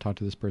I can't talk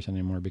to this person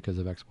anymore because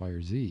of X, Y,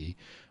 or Z.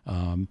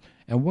 And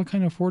what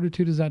kind of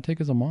fortitude does that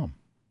take as a mom?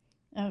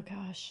 Oh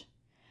gosh.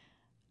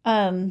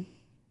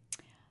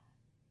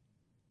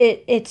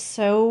 It's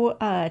so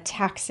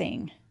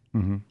taxing,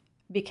 mm-hmm.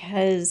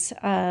 because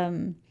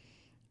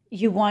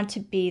you want to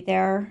be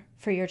there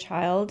for your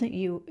child.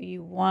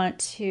 You want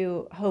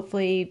to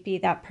hopefully be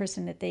that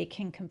person that they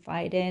can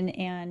confide in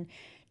and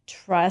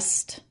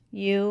trust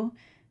you,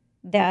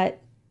 that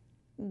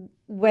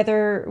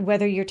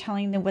whether you're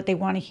telling them what they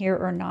want to hear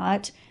or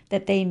not,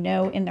 that they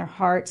know in their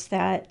hearts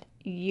that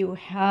you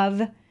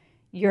have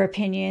your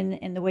opinion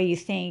and the way you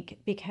think,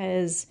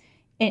 because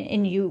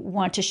and you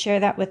want to share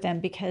that with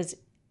them because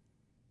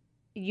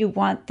you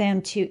want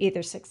them to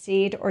either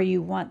succeed, or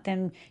you want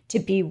them to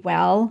be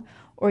well,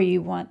 or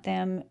you want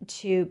them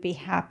to be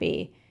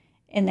happy.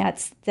 And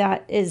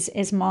that is,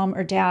 as mom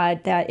or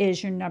dad, that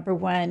is your number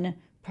one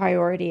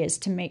priority, is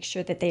to make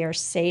sure that they are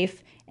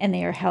safe and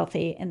they are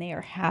healthy and they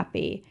are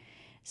happy.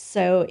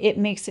 So it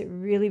makes it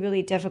really,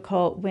 really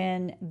difficult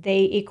when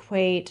they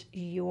equate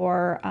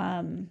your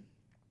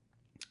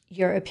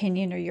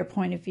opinion or your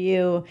point of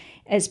view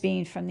as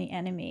being from the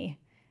enemy.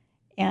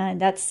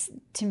 And that's,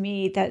 to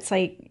me, that's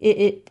like,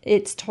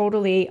 it's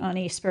totally on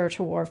a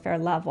spiritual warfare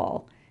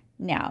level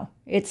now.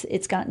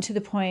 It's gotten to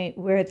the point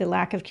where the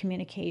lack of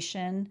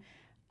communication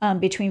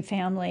between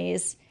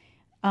families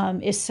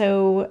is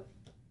so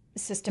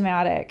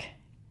systematic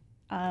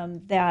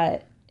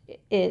that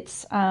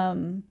it's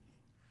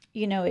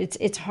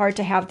it's hard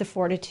to have the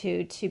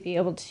fortitude to be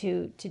able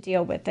to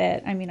deal with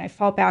it. I mean, I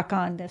fall back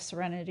on the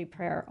serenity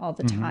prayer all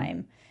the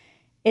time.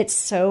 It's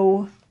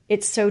so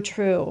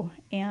true.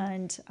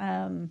 And,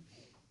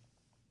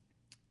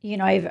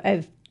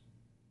 I've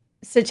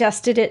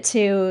suggested it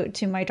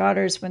to my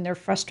daughters when they're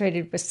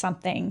frustrated with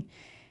something,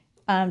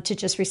 to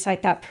just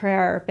recite that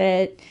prayer.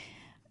 But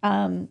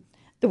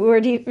the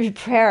word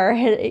prayer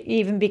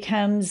even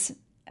becomes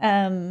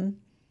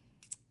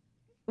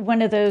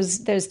one of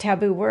those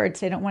taboo words.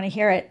 They don't want to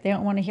hear it. They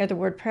don't want to hear the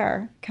word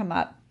prayer come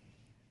up.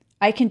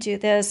 I can do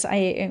this. I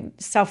am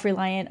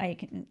self-reliant. I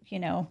can,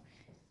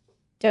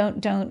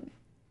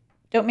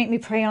 don't make me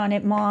pray on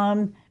it,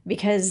 Mom,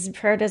 because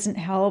prayer doesn't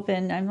help.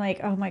 And I'm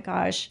like, oh my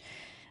gosh.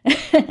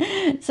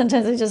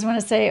 Sometimes I just want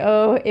to say,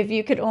 oh, if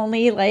you could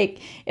only,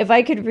 if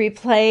I could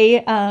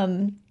replay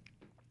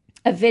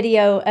a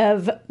video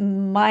of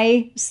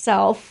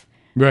myself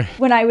Right.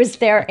 when I was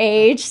their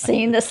age,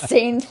 saying the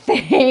same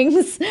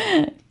things,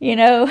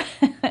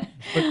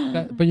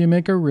 But you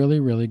make a really,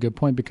 really good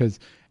point, because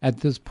at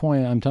this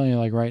point, I'm telling you,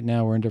 like right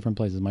now, we're in different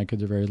places. My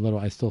kids are very little.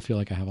 I still feel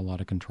like I have a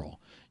lot of control,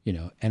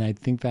 and I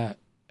think that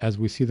as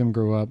we see them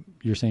grow up,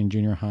 you're saying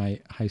junior high,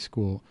 high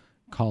school,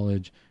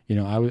 college,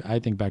 I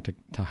think back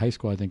to high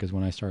school, I think is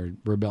when I started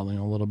rebelling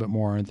a little bit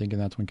more and thinking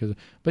that's when kids,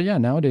 but yeah,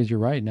 nowadays you're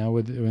right. Now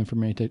with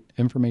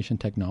information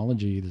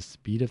technology, the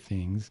speed of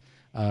things,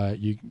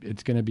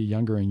 it's going to be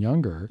younger and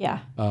younger. Yeah.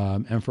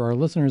 And for our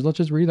listeners, let's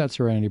just read that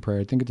serenity prayer.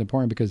 I think it's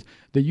important because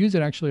they use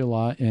it actually a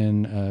lot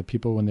in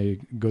people when they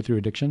go through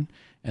addiction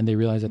and they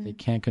realize that they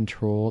can't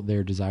control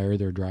their desire,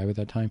 their drive at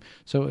that time.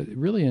 So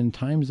really in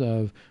times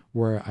of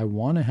where I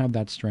want to have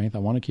that strength, I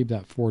want to keep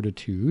that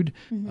fortitude,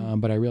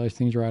 but I realize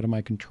things are out of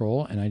my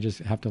control and I just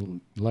have to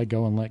let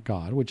go and let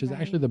God, which is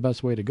actually the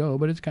best way to go,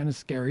 but it's kind of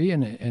scary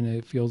and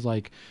it feels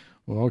like,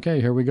 well,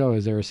 okay, here we go.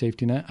 Is there a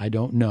safety net? I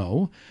don't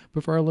know.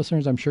 But for our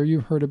listeners, I'm sure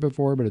you've heard it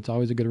before, but it's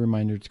always a good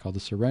reminder. It's called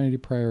the Serenity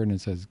Prayer, and it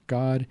says,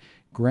 God,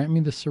 grant me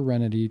the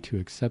serenity to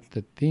accept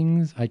the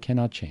things I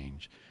cannot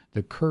change,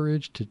 the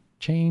courage to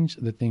change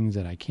the things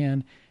that I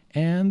can,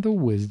 and the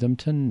wisdom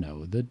to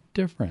know the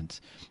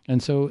difference.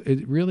 And so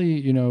it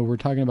really, we're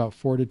talking about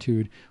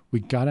fortitude. We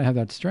got to have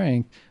that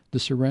strength. The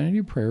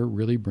Serenity Prayer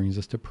really brings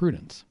us to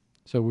prudence.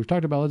 So we've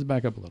talked about, let's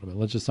back up a little bit.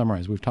 Let's just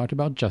summarize. We've talked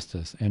about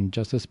justice, and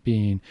justice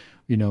being,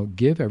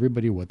 give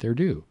everybody what they're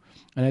due.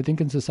 And I think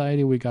in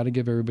society, we got to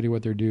give everybody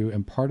what they're due.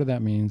 And part of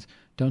that means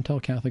don't tell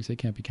Catholics they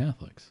can't be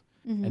Catholics.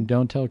 And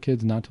don't tell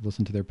kids not to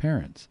listen to their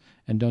parents.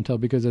 And don't tell,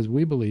 because as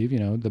we believe,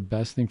 the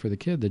best thing for the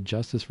kid, the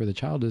justice for the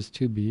child is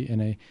to be in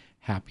a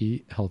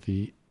happy,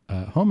 healthy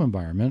home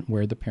environment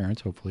where the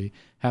parents hopefully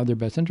have their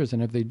best interests.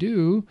 And if they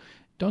do,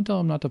 don't tell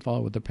them not to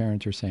follow what the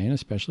parents are saying,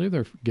 especially if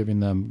they're giving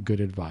them good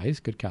advice,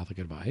 good Catholic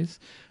advice.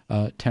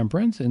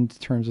 Temperance in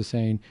terms of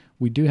saying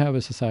we do have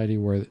a society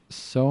where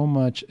so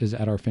much is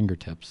at our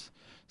fingertips.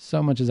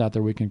 So much is out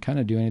there. We can kind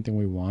of do anything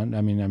we want.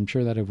 I mean, I'm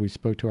sure that if we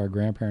spoke to our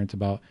grandparents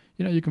about,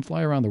 you can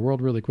fly around the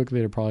world really quickly,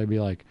 it'd probably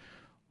be like,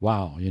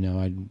 wow,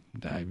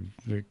 I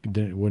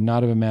would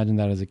not have imagined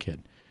that as a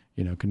kid,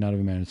 could not have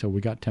imagined. So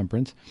we got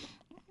temperance,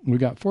 we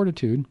got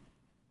fortitude,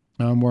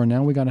 where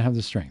now we got to have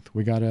the strength.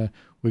 We got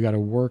to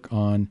work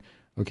on,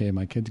 okay,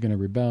 my kid's going to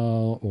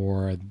rebel,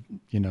 or,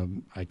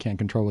 I can't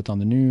control what's on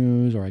the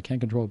news, or I can't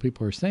control what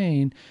people are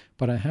saying,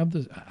 but I have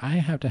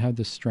to have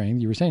the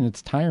strength. You were saying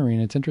it's tiring.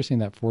 It's interesting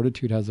that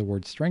fortitude has the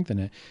word strength in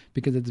it,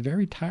 because it's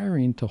very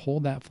tiring to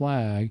hold that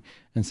flag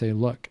and say,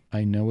 look,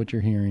 I know what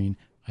you're hearing.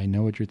 I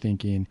know what you're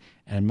thinking.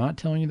 And I'm not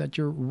telling you that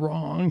you're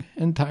wrong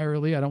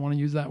entirely. I don't want to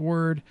use that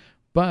word,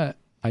 but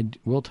I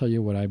will tell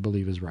you what I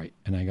believe is right.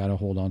 And I got to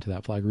hold on to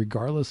that flag,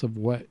 regardless of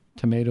what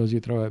tomatoes you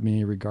throw at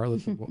me,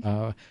 regardless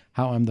of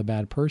how I'm the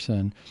bad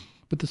person.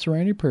 But the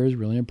Serenity Prayer is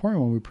really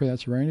important. When we pray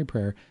that Serenity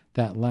Prayer,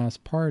 that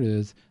last part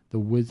is the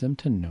wisdom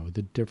to know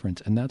the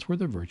difference. And that's where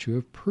the virtue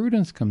of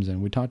prudence comes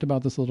in. We talked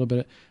about this a little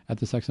bit at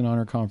the Sex and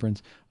Honor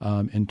Conference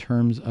in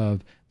terms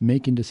of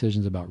making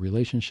decisions about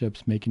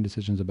relationships, making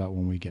decisions about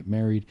when we get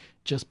married.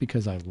 Just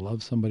because I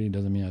love somebody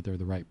doesn't mean that they're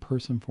the right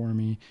person for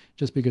me.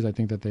 Just because I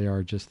think that they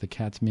are just the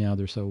cat's meow,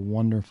 they're so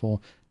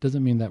wonderful,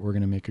 doesn't mean that we're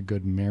going to make a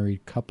good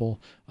married couple.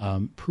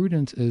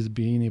 Prudence is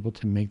being able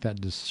to make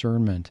that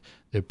discernment,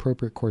 the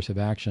appropriate course of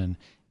action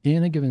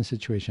in a given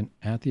situation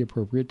at the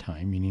appropriate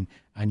time, meaning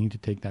I need to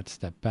take that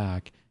step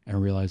back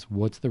and realize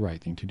what's the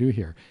right thing to do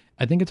here.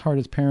 I think it's hard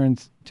as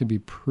parents to be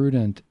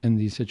prudent in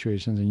these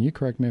situations, and you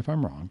correct me if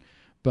I'm wrong,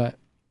 but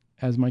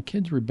as my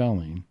kid's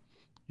rebelling,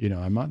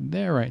 I'm not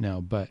there right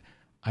now, but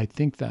I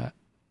think that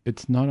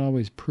it's not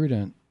always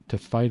prudent to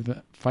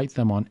fight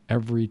them on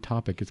every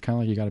topic. It's kind of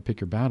like you got to pick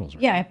your battles.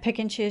 Right? Yeah, pick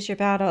and choose your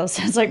battles.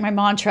 It's like my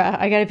mantra.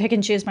 I got to pick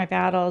and choose my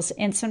battles.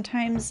 And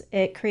sometimes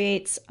it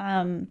creates,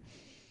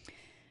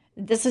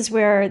 this is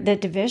where the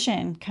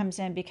division comes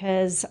in,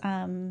 because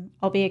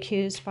I'll be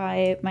accused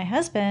by my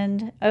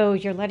husband, oh,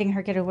 you're letting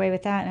her get away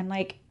with that. And I'm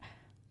like,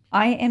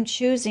 I am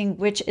choosing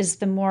which is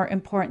the more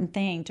important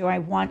thing. Do I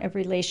want a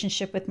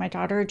relationship with my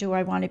daughter, or do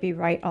I want to be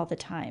right all the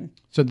time?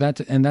 So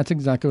that's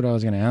exactly what I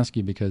was going to ask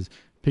you, because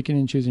picking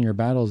and choosing your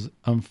battles,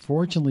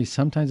 unfortunately,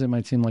 sometimes it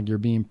might seem like you're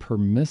being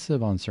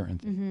permissive on certain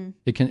things.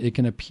 It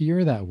can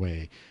appear that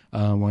way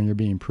when you're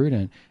being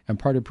prudent. And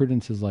part of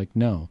prudence is like,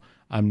 no,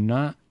 I'm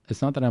not.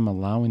 It's not that I'm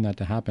allowing that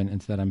to happen.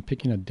 It's that I'm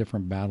picking a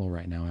different battle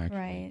right now, actually.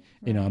 Right.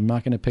 You know, I'm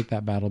not going to pick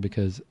that battle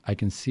because I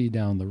can see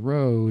down the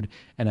road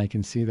and I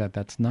can see that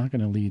that's not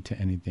going to lead to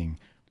anything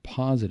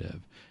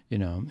positive, you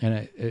know,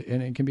 and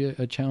it can be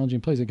a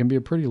challenging place. It can be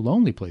a pretty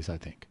lonely place, I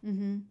think.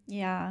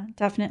 Yeah,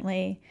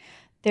 definitely.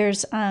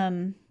 There's,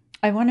 I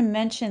want to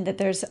mention that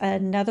there's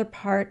another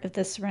part of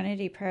the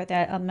Serenity Prayer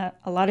that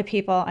a lot of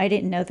people, I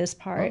didn't know this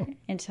part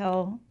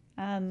until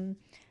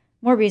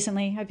more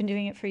recently. I've been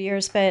doing it for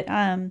years, but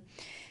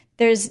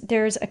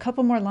there's a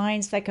couple more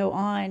lines that go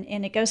on,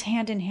 and it goes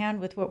hand in hand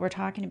with what we're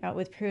talking about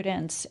with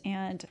prudence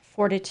and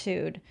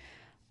fortitude.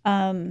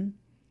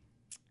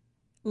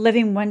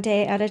 Living one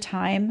day at a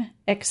time,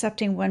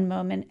 accepting one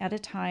moment at a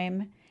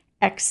time,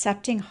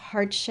 accepting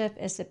hardship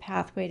as the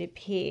pathway to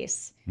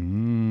peace,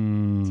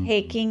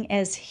 taking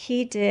as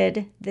he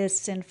did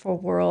this sinful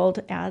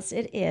world as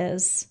it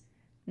is,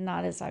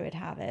 not as I would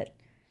have it.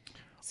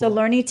 So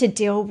learning to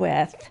deal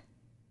with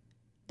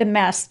the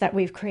mess that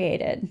we've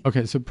created.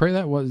 Okay, so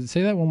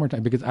say that one more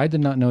time, because I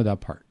did not know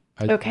that part.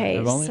 I've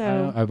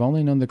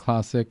only known the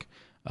classic,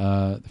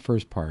 the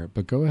first part,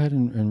 but go ahead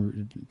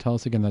and tell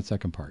us again that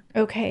second part.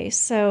 Okay,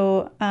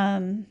 so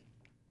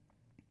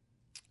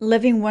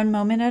living one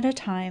moment at a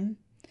time.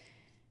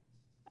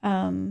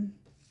 I'm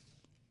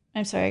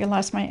sorry, I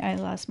lost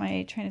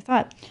my train of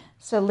thought.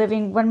 So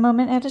living one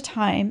moment at a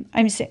time,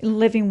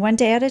 living one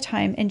day at a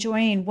time,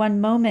 enjoying one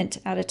moment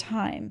at a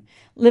time,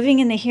 living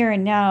in the here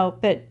and now,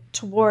 but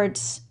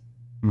towards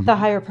the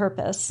higher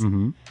purpose.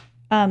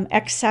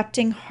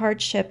 Accepting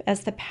hardship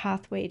as the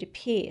pathway to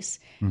peace,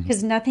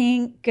 because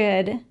nothing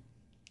good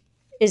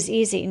is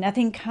easy.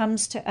 Nothing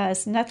comes to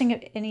us. Nothing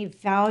of any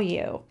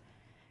value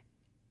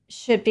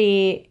should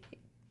be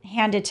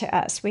handed to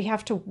us. We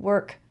have to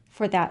work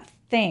for that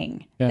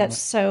thing that's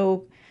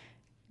so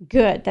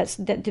good. That's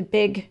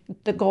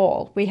the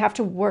goal. We have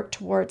to work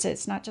towards it.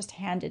 It's not just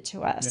handed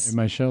to us. In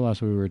my show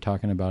last week, we were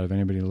talking about, if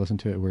anybody listened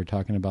to it, we were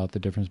talking about the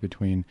difference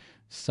between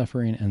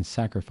suffering and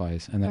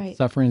sacrifice, and that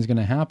suffering is going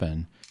to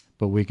happen,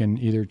 but we can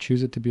either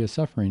choose it to be a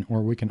suffering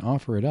or we can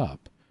offer it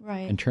up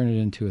and turn it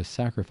into a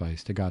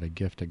sacrifice to God, a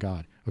gift to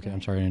God. Okay,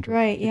 I'm sorry to interrupt.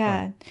 Right,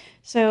 yeah.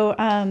 So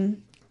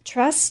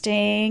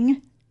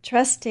trusting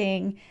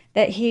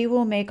that he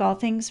will make all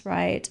things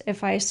right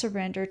if I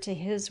surrender to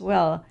his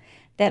will,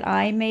 that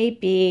I may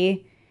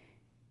be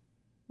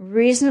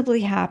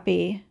reasonably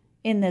happy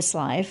in this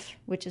life,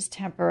 which is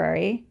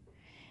temporary,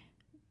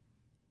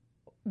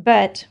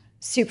 but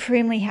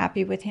supremely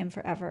happy with him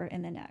forever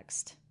in the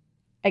next.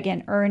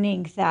 Again,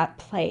 earning that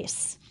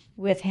place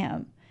with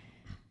him.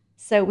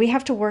 So we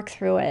have to work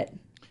through it.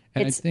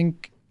 And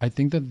I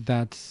think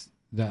that's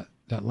that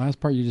last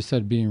part you just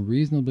said, being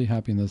reasonably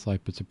happy in this life,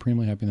 but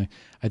supremely happy in life.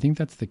 I think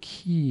that's the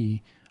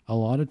key a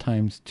lot of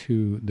times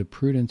to the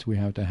prudence we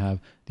have to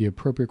have, the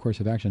appropriate course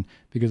of action,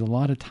 because a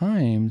lot of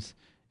times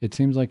it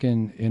seems like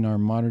in our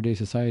modern day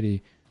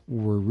society,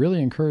 we're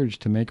really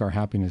encouraged to make our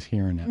happiness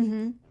here and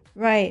now.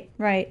 Right.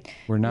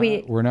 We're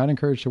not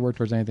encouraged to work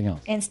towards anything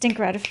else. Instant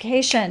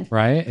gratification.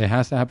 Right? It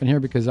has to happen here,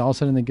 because all of a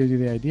sudden they give you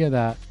the idea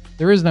that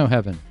there is no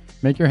heaven.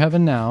 Make your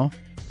heaven now,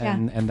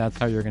 and that's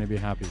how you're going to be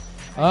happy.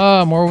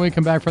 More when we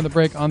come back from the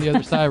break. On the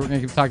other side, we're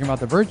going to keep talking about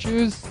the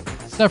virtues,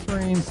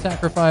 suffering,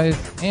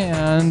 sacrifice,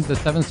 and the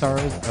 7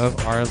 stars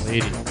of Our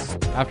Lady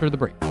after the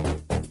break.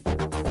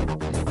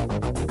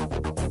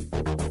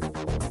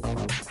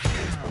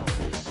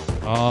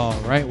 All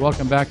right,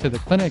 welcome back to the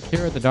clinic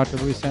here at the Dr.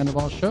 Luis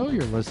Sandoval Show.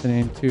 You're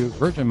listening to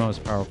Virgin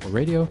Most Powerful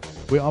Radio.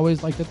 We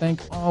always like to thank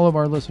all of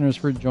our listeners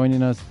for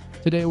joining us.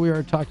 Today we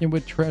are talking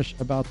with Trish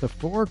about the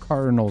 4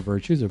 cardinal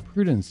virtues of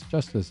prudence,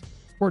 justice,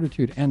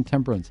 fortitude, and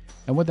temperance,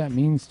 and what that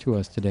means to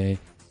us today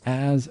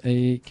as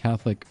a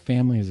Catholic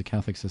family, as a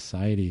Catholic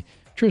society.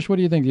 Trish, what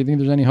do you think? Do you think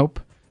there's any hope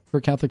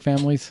for Catholic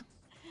families?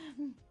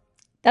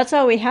 That's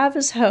all we have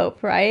is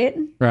hope, right?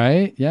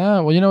 Right? Yeah.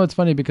 Well, you know, it's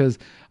funny because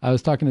I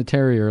was talking to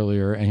Terry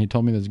earlier, and he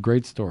told me this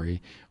great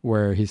story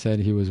where he said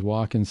he was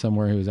walking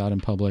somewhere, he was out in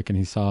public, and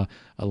he saw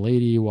a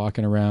lady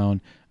walking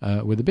around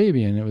with a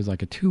baby, and it was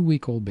like a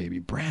 2-week-old baby,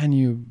 brand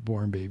new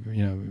born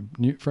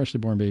baby, freshly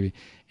born baby.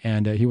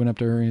 And he went up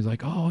to her and he's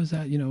like, "Oh, is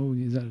that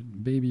a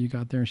baby you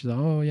got there?" And she's like,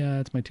 "Oh yeah,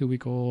 it's my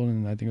 2-week-old,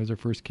 and I think it was her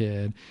first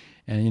kid."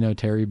 And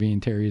Terry, being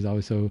Terry, is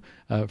always so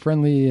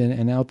friendly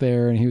and out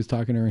there. And he was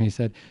talking to her, and he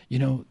said,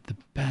 "The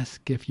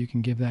best gift you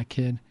can give that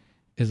kid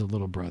is a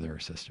little brother or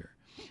sister."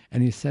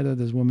 And he said that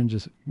this woman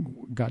just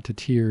got to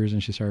tears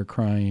and she started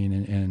crying.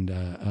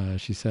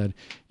 And she said,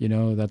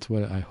 "That's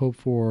what I hope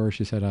for."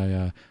 She said,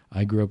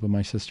 I grew up with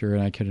my sister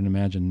and I couldn't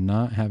imagine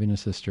not having a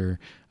sister.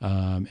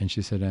 And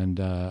she said,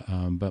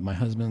 but my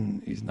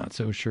husband, he's not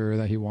so sure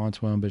that he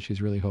wants one, but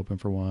she's really hoping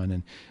for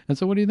one. And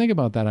so what do you think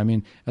about that? I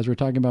mean, as we're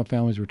talking about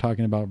families, we're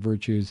talking about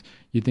virtues.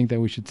 You think that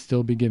we should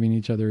still be giving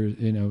each other,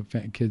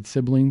 kids,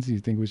 siblings? You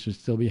think we should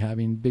still be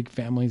having big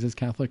families as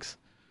Catholics?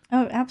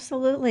 Oh,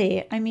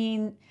 absolutely. I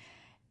mean,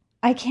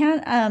 I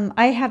can't.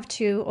 I have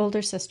two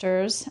older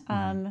sisters.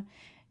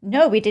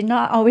 No, we did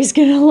not always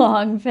get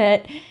along,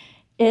 but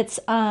it's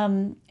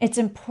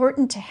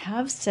important to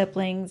have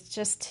siblings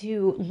just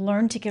to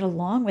learn to get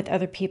along with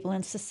other people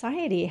in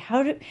society.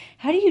 How do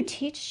you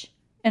teach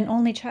an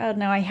only child?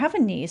 Now, I have a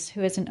niece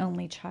who is an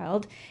only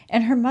child,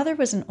 and her mother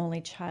was an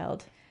only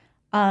child,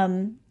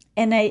 and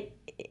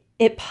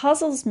it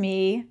puzzles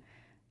me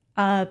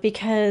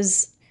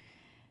because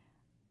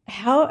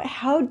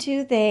how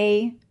do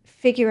they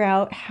figure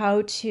out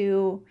how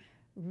to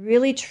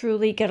really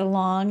truly get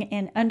along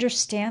and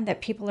understand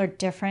that people are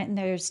different and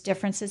there's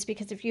differences?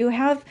 Because if you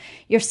have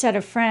your set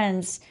of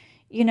friends,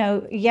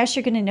 yes,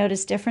 you're going to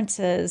notice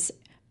differences,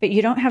 but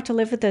you don't have to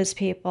live with those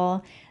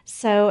people.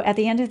 So at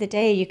the end of the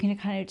day, you can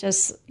kind of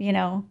just,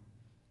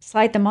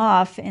 slide them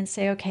off and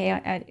say, okay,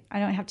 I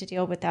don't have to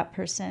deal with that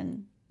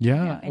person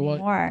anymore.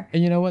 Well,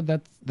 and you know what?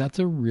 That's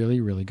a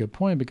really, really good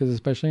point, because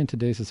especially in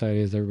today's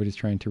society, as everybody's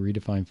trying to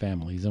redefine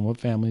families and what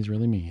families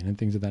really mean and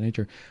things of that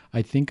nature,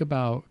 I think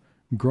about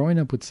growing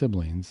up with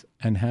siblings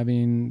and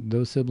having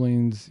those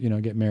siblings,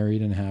 get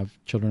married and have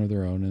children of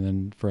their own. And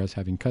then for us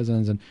having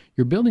cousins, and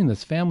you're building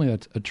this family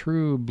that's a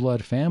true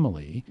blood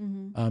family.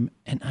 Mm-hmm.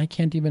 And I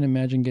can't even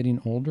imagine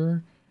getting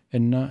older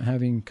and not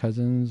having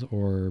cousins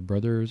or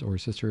brothers or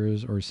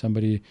sisters or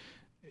somebody,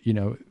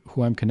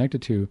 who I'm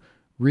connected to,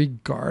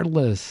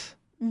 regardless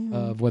mm-hmm.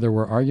 of whether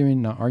we're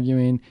arguing, not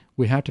arguing.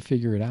 We have to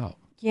figure it out.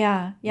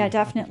 Yeah,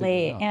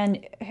 definitely.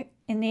 And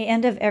in the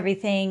end of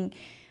everything,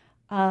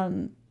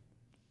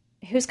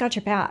 who's got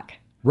your back?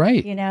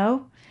 Right.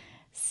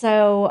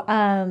 So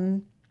I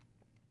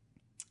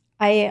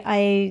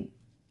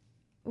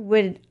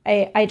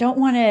don't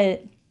want to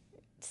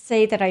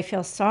say that I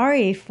feel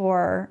sorry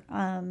for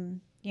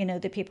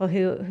the people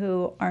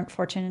who aren't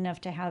fortunate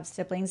enough to have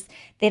siblings.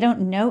 They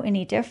don't know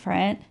any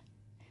different.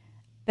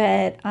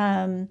 But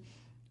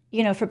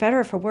for better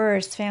or for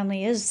worse,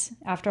 family is,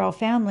 after all,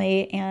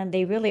 family, and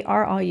they really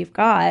are all you've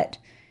got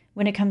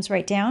when it comes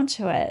right down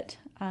to it.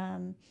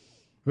 And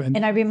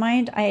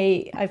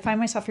I find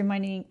myself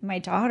reminding my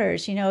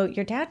daughters,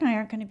 your dad and I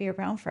aren't going to be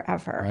around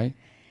forever. Right.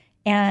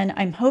 And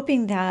I'm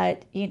hoping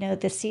that,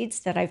 the seeds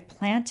that I've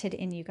planted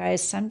in you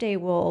guys someday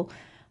will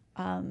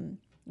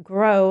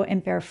grow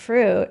and bear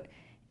fruit.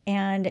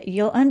 And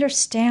you'll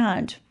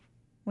understand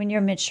when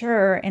you're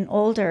mature and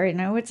older.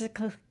 It's a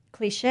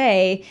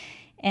cliche.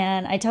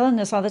 And I tell them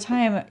this all the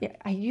time.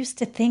 I used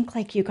to think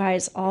like you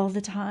guys all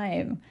the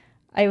time.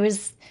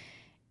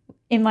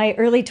 In my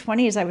early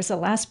 20s, I was the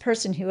last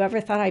person who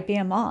ever thought I'd be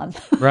a mom.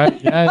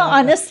 Right. Yeah,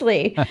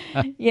 honestly,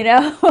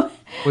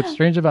 What's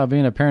strange about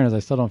being a parent is I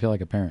still don't feel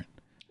like a parent.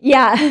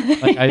 Yeah.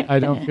 Like I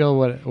don't feel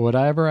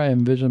whatever I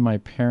envisioned my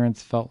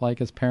parents felt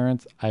like as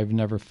parents. I've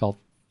never felt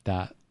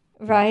that.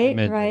 Right.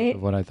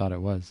 Of what I thought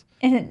it was.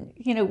 And,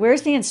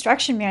 where's the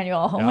instruction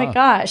manual? Oh, my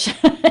gosh.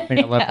 I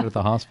think I left it at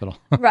the hospital.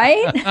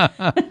 Right?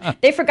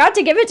 They forgot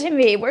to give it to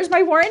me. Where's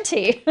my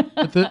warranty?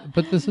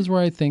 But this is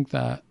where I think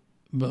that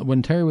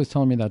when Terry was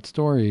telling me that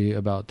story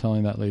about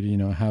telling that lady,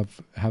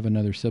 have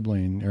another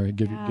sibling or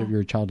give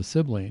your child a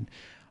sibling,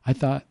 I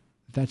thought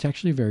that's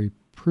actually very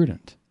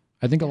prudent.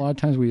 I think a lot of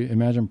times we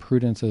imagine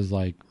prudence as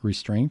like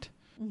restraint,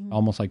 mm-hmm.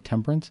 almost like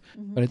temperance.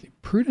 Mm-hmm. But I think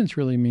prudence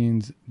really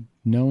means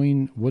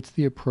knowing what's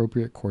the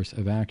appropriate course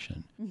of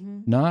action.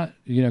 Mm-hmm. Not,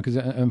 because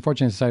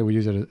unfortunately in society we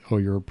use it as, oh,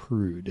 you're a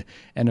prude.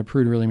 And a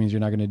prude really means you're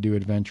not going to do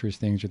adventurous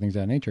things or things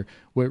of that nature.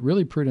 What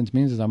really prudence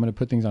means is I'm going to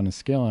put things on a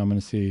scale and I'm going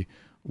to see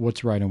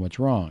what's right and what's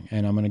wrong.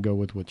 And I'm going to go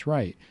with what's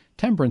right.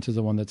 Temperance is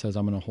the one that says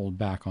I'm going to hold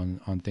back on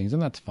things.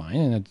 And that's fine.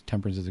 And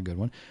temperance is a good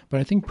one. But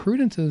I think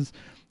prudence is,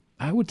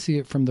 I would see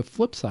it from the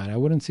flip side. I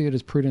wouldn't see it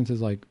as prudence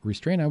as like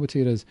restraint. I would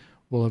see it as,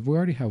 well, if we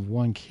already have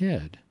one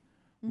kid,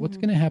 mm-hmm. what's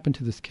going to happen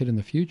to this kid in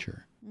the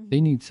future? Mm-hmm. They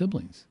need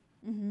siblings.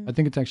 Mm-hmm. I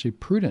think it's actually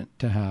prudent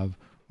to have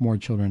more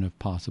children if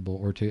possible,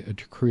 or to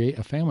create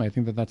a family. I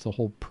think that's the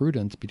whole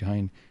prudence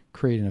behind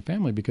creating a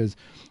family, because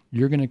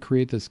you're going to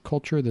create this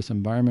culture, this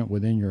environment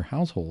within your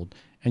household,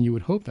 and you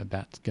would hope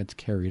that gets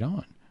carried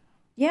on.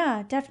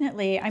 Yeah,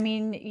 definitely. I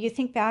mean, you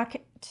think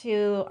back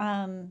to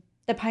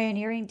the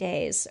pioneering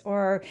days,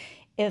 or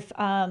if,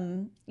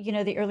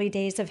 the early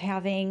days of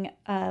having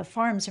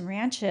farms and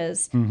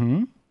ranches,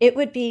 mm-hmm. it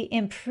would be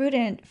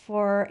imprudent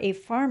for a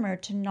farmer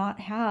to not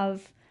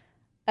have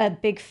a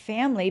big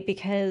family,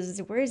 because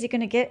where is he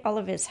going to get all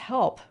of his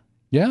help?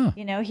 Yeah.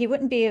 He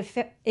wouldn't be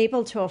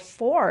able to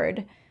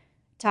afford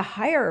to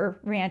hire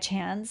ranch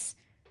hands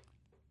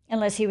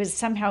unless he was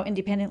somehow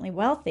independently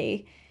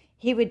wealthy.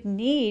 He would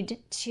need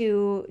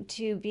to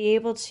be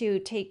able to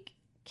take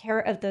care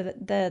of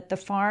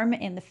the farm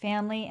and the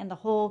family and the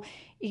whole,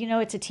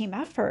 it's a team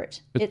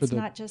effort. It's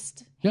not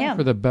just him.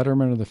 For the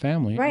betterment of the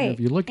family. Right. If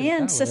you look at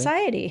and it that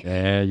society. Way,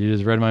 yeah, you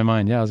just read my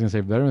mind. Yeah, I was going to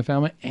say betterment of the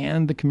family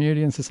and the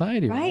community and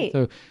society. Right.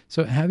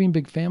 So having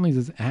big families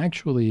is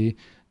actually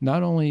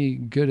not only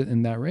good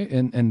in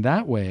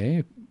that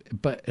way,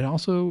 but it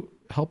also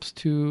helps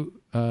to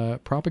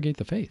propagate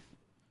the faith.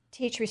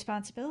 Teach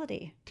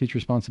responsibility. Teach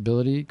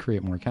responsibility,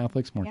 create more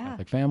Catholics, more Yeah.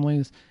 Catholic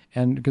families,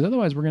 and because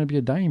otherwise we're going to be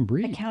a dying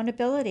breed.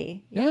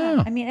 Accountability.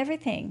 Yeah. I mean,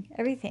 everything.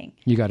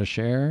 You got to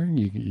share.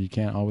 You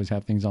can't always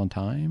have things on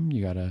time.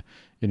 You got to,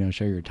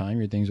 share your time,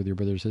 your things with your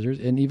brothers and sisters.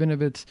 And even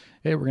if it's,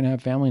 hey, we're going to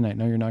have family night.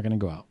 No, you're not going to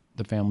go out.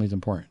 The family's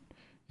important.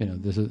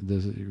 This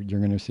is you're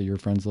going to see your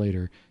friends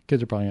later.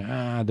 Kids are probably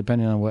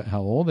depending on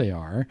how old they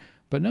are.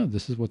 But no,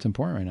 this is what's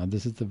important right now.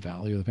 This is the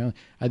value of the family.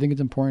 I think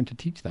it's important to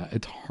teach that.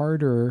 It's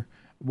harder.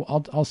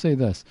 Well, I'll say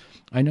this.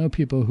 I know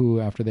people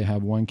who, after they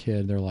have one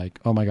kid, they're like,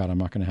 oh my God, I'm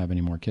not going to have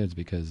any more kids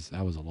because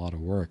that was a lot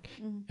of work.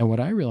 Mm-hmm. And what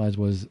I realized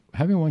was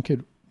having one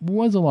kid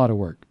was a lot of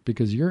work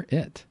because you're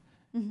it.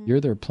 Mm-hmm. You're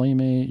their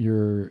playmate,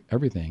 you're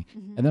everything.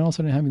 Mm-hmm. And then all of a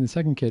sudden having the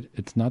second kid,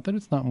 it's not that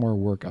it's not more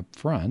work up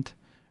front,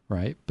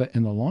 right? But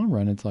in the long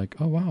run, it's like,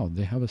 oh wow,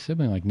 they have a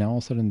sibling. Like now all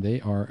of a sudden they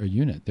are a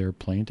unit. They're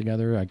playing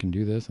together. I can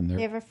do this. And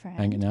they have a friend.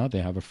 Hanging out.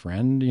 They have a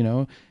friend,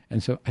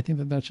 And so I think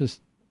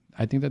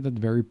that's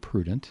very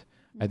prudent.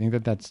 I think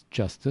that's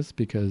justice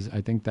because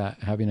I think that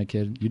having a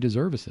kid, you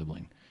deserve a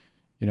sibling.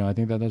 I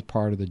think that's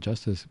part of the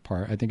justice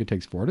part. I think it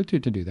takes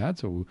fortitude to do that.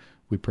 So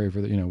we pray for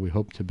we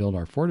hope to build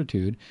our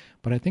fortitude.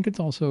 But I think it's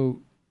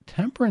also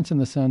temperance in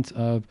the sense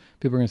of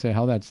people are going to say,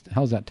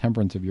 how's that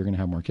temperance if you're going to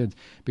have more kids?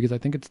 Because I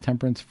think it's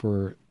temperance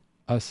for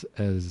us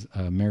as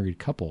a married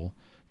couple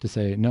to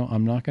say, no,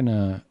 I'm not going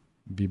to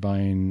be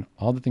buying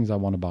all the things I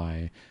want to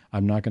buy.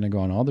 I'm not going to go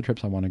on all the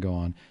trips I want to go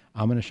on.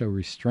 I'm going to show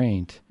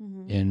restraint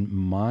in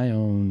my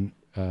own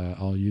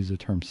I'll use the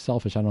term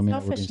selfish. I don't mean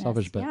that we're being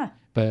selfish, but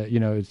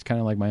it's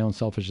kind of like my own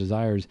selfish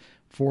desires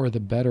for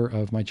the better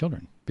of my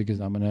children because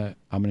I'm gonna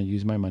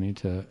use my money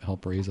to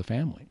help raise a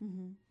family.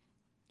 Mm-hmm.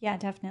 Yeah,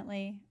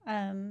 definitely.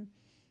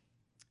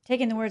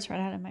 Taking the words right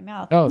out of my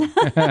mouth. Oh,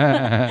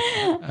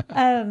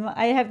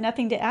 I have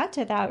nothing to add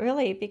to that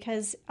really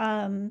because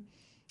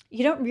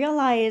you don't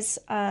realize.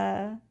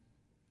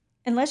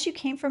 Unless you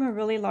came from a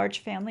really large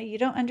family, you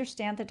don't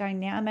understand the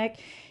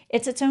dynamic.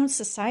 It's its own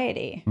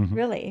society,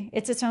 really.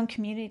 It's its own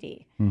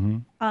community.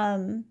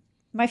 Mm-hmm.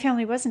 My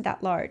family wasn't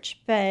that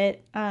large, but,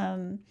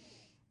 I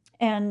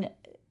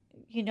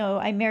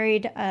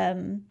married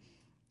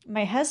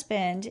my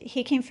husband.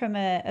 He came from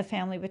a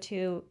family with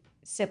 2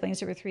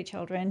 siblings. There were 3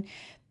 children,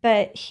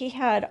 but he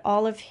had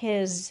all of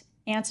his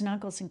aunts and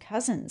uncles and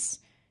cousins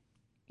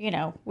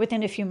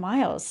within a few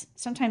miles,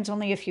 sometimes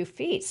only a few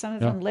feet. Some of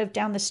them lived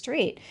down the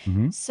street.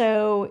 Mm-hmm.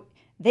 So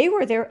they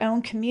were their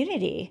own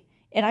community.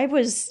 And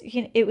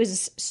it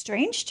was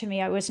strange to me.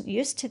 I wasn't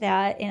used to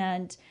that.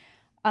 And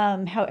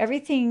how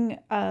everything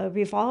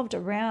revolved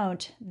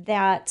around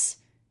that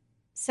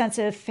sense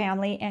of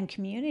family and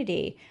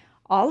community.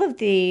 All of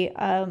the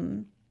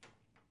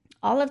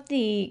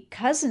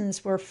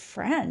cousins were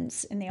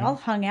friends and they all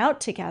hung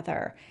out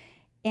together.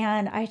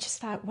 And I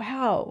just thought,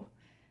 wow,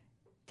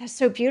 that's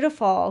so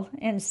beautiful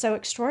and so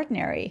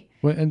extraordinary.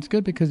 Well, and it's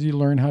good because you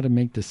learn how to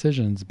make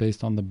decisions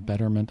based on the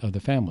betterment of the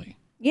family.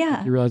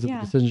 Yeah. You realize that the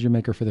decisions you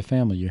make are for the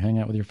family. You hang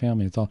out with your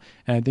family. It's all,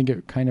 and I think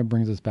it kind of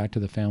brings us back to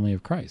the family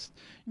of Christ.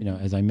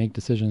 As I make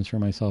decisions for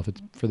myself,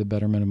 it's for the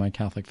betterment of my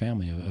Catholic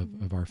family,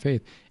 of our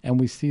faith. And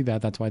we see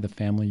that. That's why the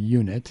family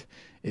unit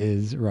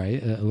is,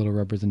 right, a little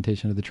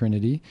representation of the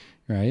Trinity,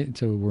 right?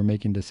 So we're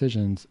making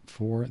decisions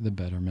for the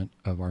betterment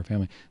of our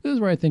family. This is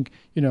where I think,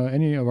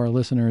 any of our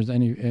listeners,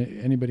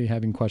 anybody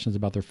having questions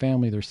about their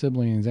family, their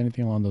siblings,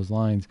 anything along those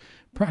lines,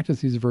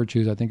 practice these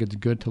virtues. I think it's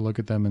good to look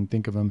at them and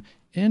think of them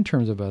in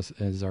terms of us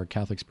as our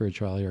Catholic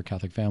spirituality, our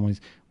Catholic families.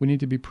 We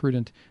need to be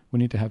prudent. We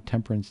need to have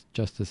temperance,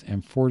 justice,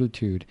 and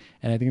fortitude.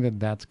 And I think that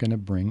that's going to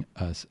bring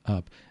us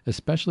up,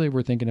 especially if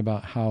we're thinking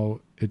about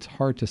how it's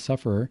hard to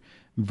suffer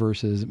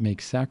versus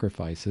make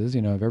sacrifices.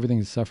 If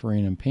everything's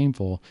suffering and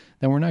painful,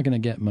 then we're not going to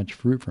get much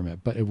fruit from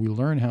it. But if we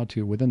learn how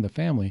to, within the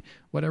family,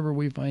 whatever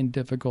we find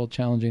difficult,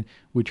 challenging,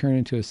 we turn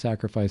into a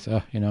sacrifice.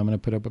 I'm going to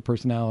put up with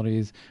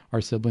personalities.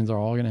 Our siblings are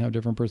all going to have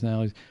different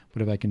personalities.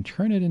 But if I can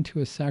turn it into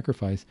a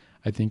sacrifice,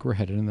 I think we're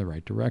headed in the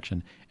right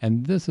direction.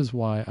 And this is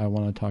why I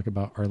want to talk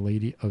about Our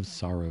Lady of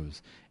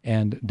Sorrows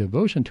and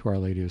devotion to Our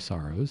Lady of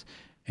Sorrows.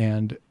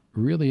 And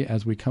really,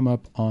 as we come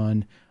up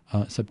on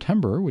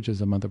September, which is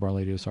the month of Our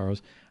Lady of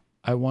Sorrows,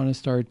 I want to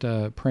start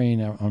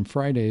praying on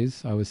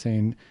Fridays. I was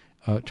saying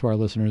to our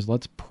listeners,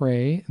 let's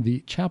pray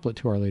the chaplet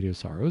to Our Lady of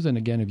Sorrows. And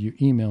again, if you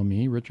email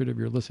me, Richard, if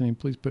you're listening,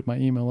 please put my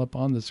email up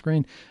on the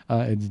screen.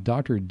 It's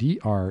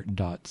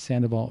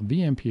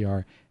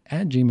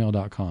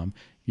dr.sandovalvmpr@gmail.com.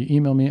 You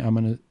email me, I'm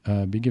going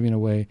to be giving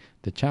away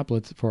the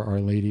chaplets for Our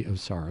Lady of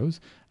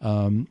Sorrows.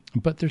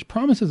 But there's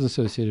promises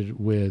associated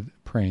with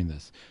praying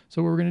this.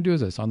 So what we're going to do is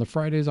this. On the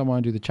Fridays, I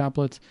want to do the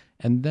chaplets.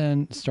 And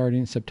then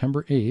starting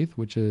September 8th,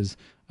 which is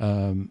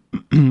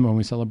when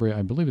we celebrate,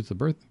 I believe it's the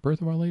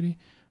birth of Our Lady.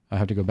 I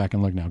have to go back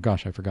and look now.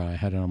 Gosh, I forgot. I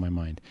had it on my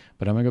mind.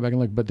 But I'm going to go back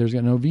and look. But there's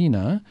a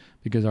novena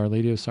because Our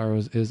Lady of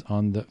Sorrows is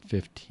on the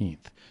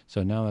 15th.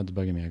 So now that's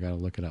bugging me. I got to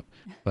look it up.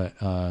 But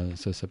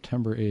so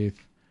September 8th,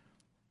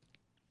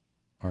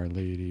 Our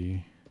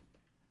Lady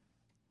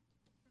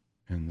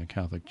in the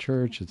Catholic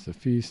Church. It's the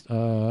feast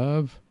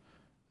of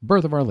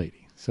Birth of Our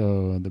Lady.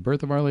 So the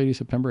Birth of Our Lady,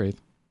 September 8th.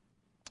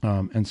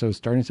 And so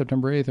starting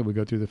September 8th, and we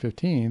go through the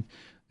 15th,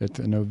 it's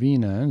a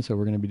novena, and so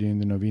we're going to be doing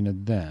the novena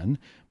then.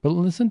 But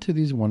listen to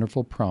these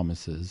wonderful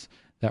promises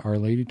that Our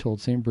Lady told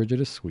St.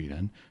 Bridget of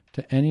Sweden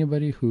to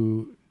anybody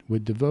who,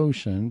 with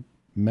devotion,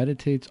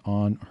 meditates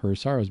on her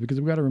sorrows. Because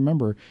we've got to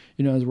remember,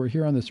 as we're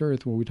here on this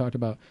earth, where we talked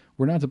about,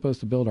 we're not supposed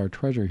to build our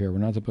treasure here. We're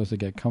not supposed to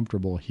get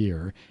comfortable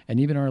here.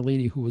 And even Our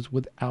Lady, who was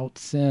without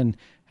sin,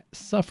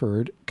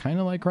 suffered,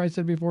 kind of like Christ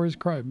did before his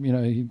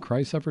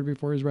Christ suffered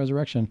before his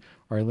resurrection.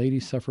 Our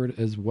Lady suffered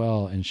as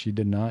well, and she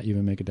did not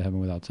even make it to heaven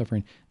without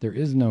suffering. There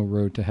is no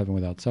road to heaven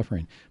without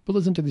suffering. But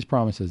listen to these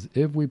promises.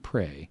 If we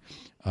pray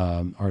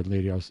Our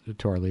Lady of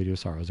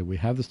Sorrows, if we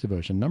have this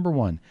devotion, number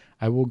 1,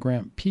 I will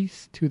grant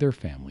peace to their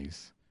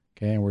families.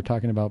 Okay, and we're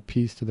talking about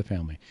peace to the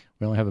family.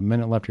 We only have a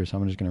minute left here, so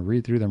I'm just going to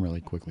read through them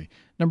really quickly.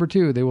 Number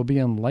 2, they will be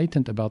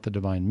enlightened about the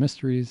divine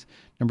mysteries.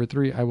 Number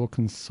 3, I will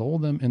console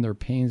them in their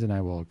pains, and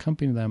I will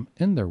accompany them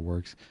in their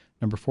works.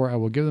 Number 4, I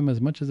will give them as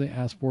much as they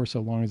ask for,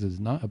 so long as it does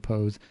not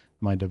oppose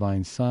my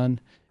divine Son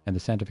and the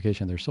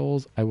sanctification of their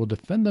souls. I will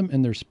defend them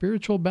in their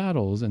spiritual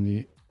battles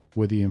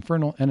with the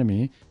infernal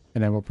enemy,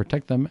 and I will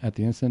protect them at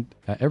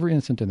every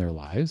instant in their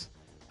lives.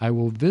 I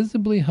will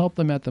visibly help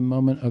them at the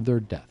moment of their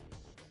death.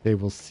 They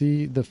will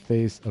see the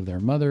face of their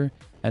mother.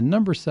 And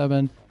number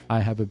 7, I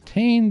have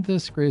obtained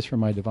this grace from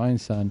my divine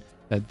Son,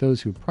 that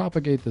those who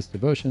propagate this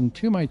devotion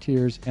to my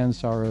tears and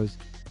sorrows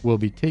will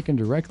be taken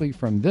directly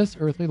from this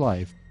earthly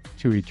life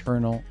to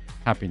eternal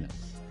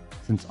happiness,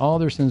 since all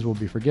their sins will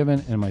be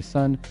forgiven, and my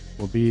Son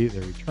will be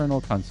their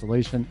eternal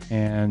consolation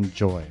and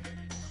joy.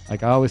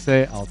 Like I always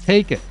say, I'll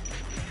take it.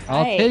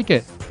 I'll take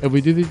it. If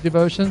we do these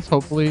devotions,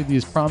 hopefully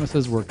these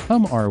promises will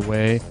come our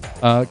way.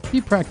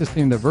 Keep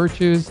practicing the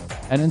virtues.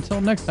 And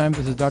until next time,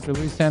 this is Dr.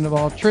 Luis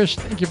Sandoval. Trish,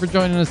 thank you for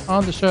joining us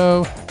on the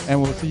show.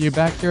 And we'll see you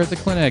back here at the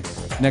clinic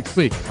next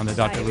week on the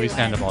Dr. Luis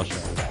Sandoval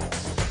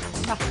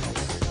Show.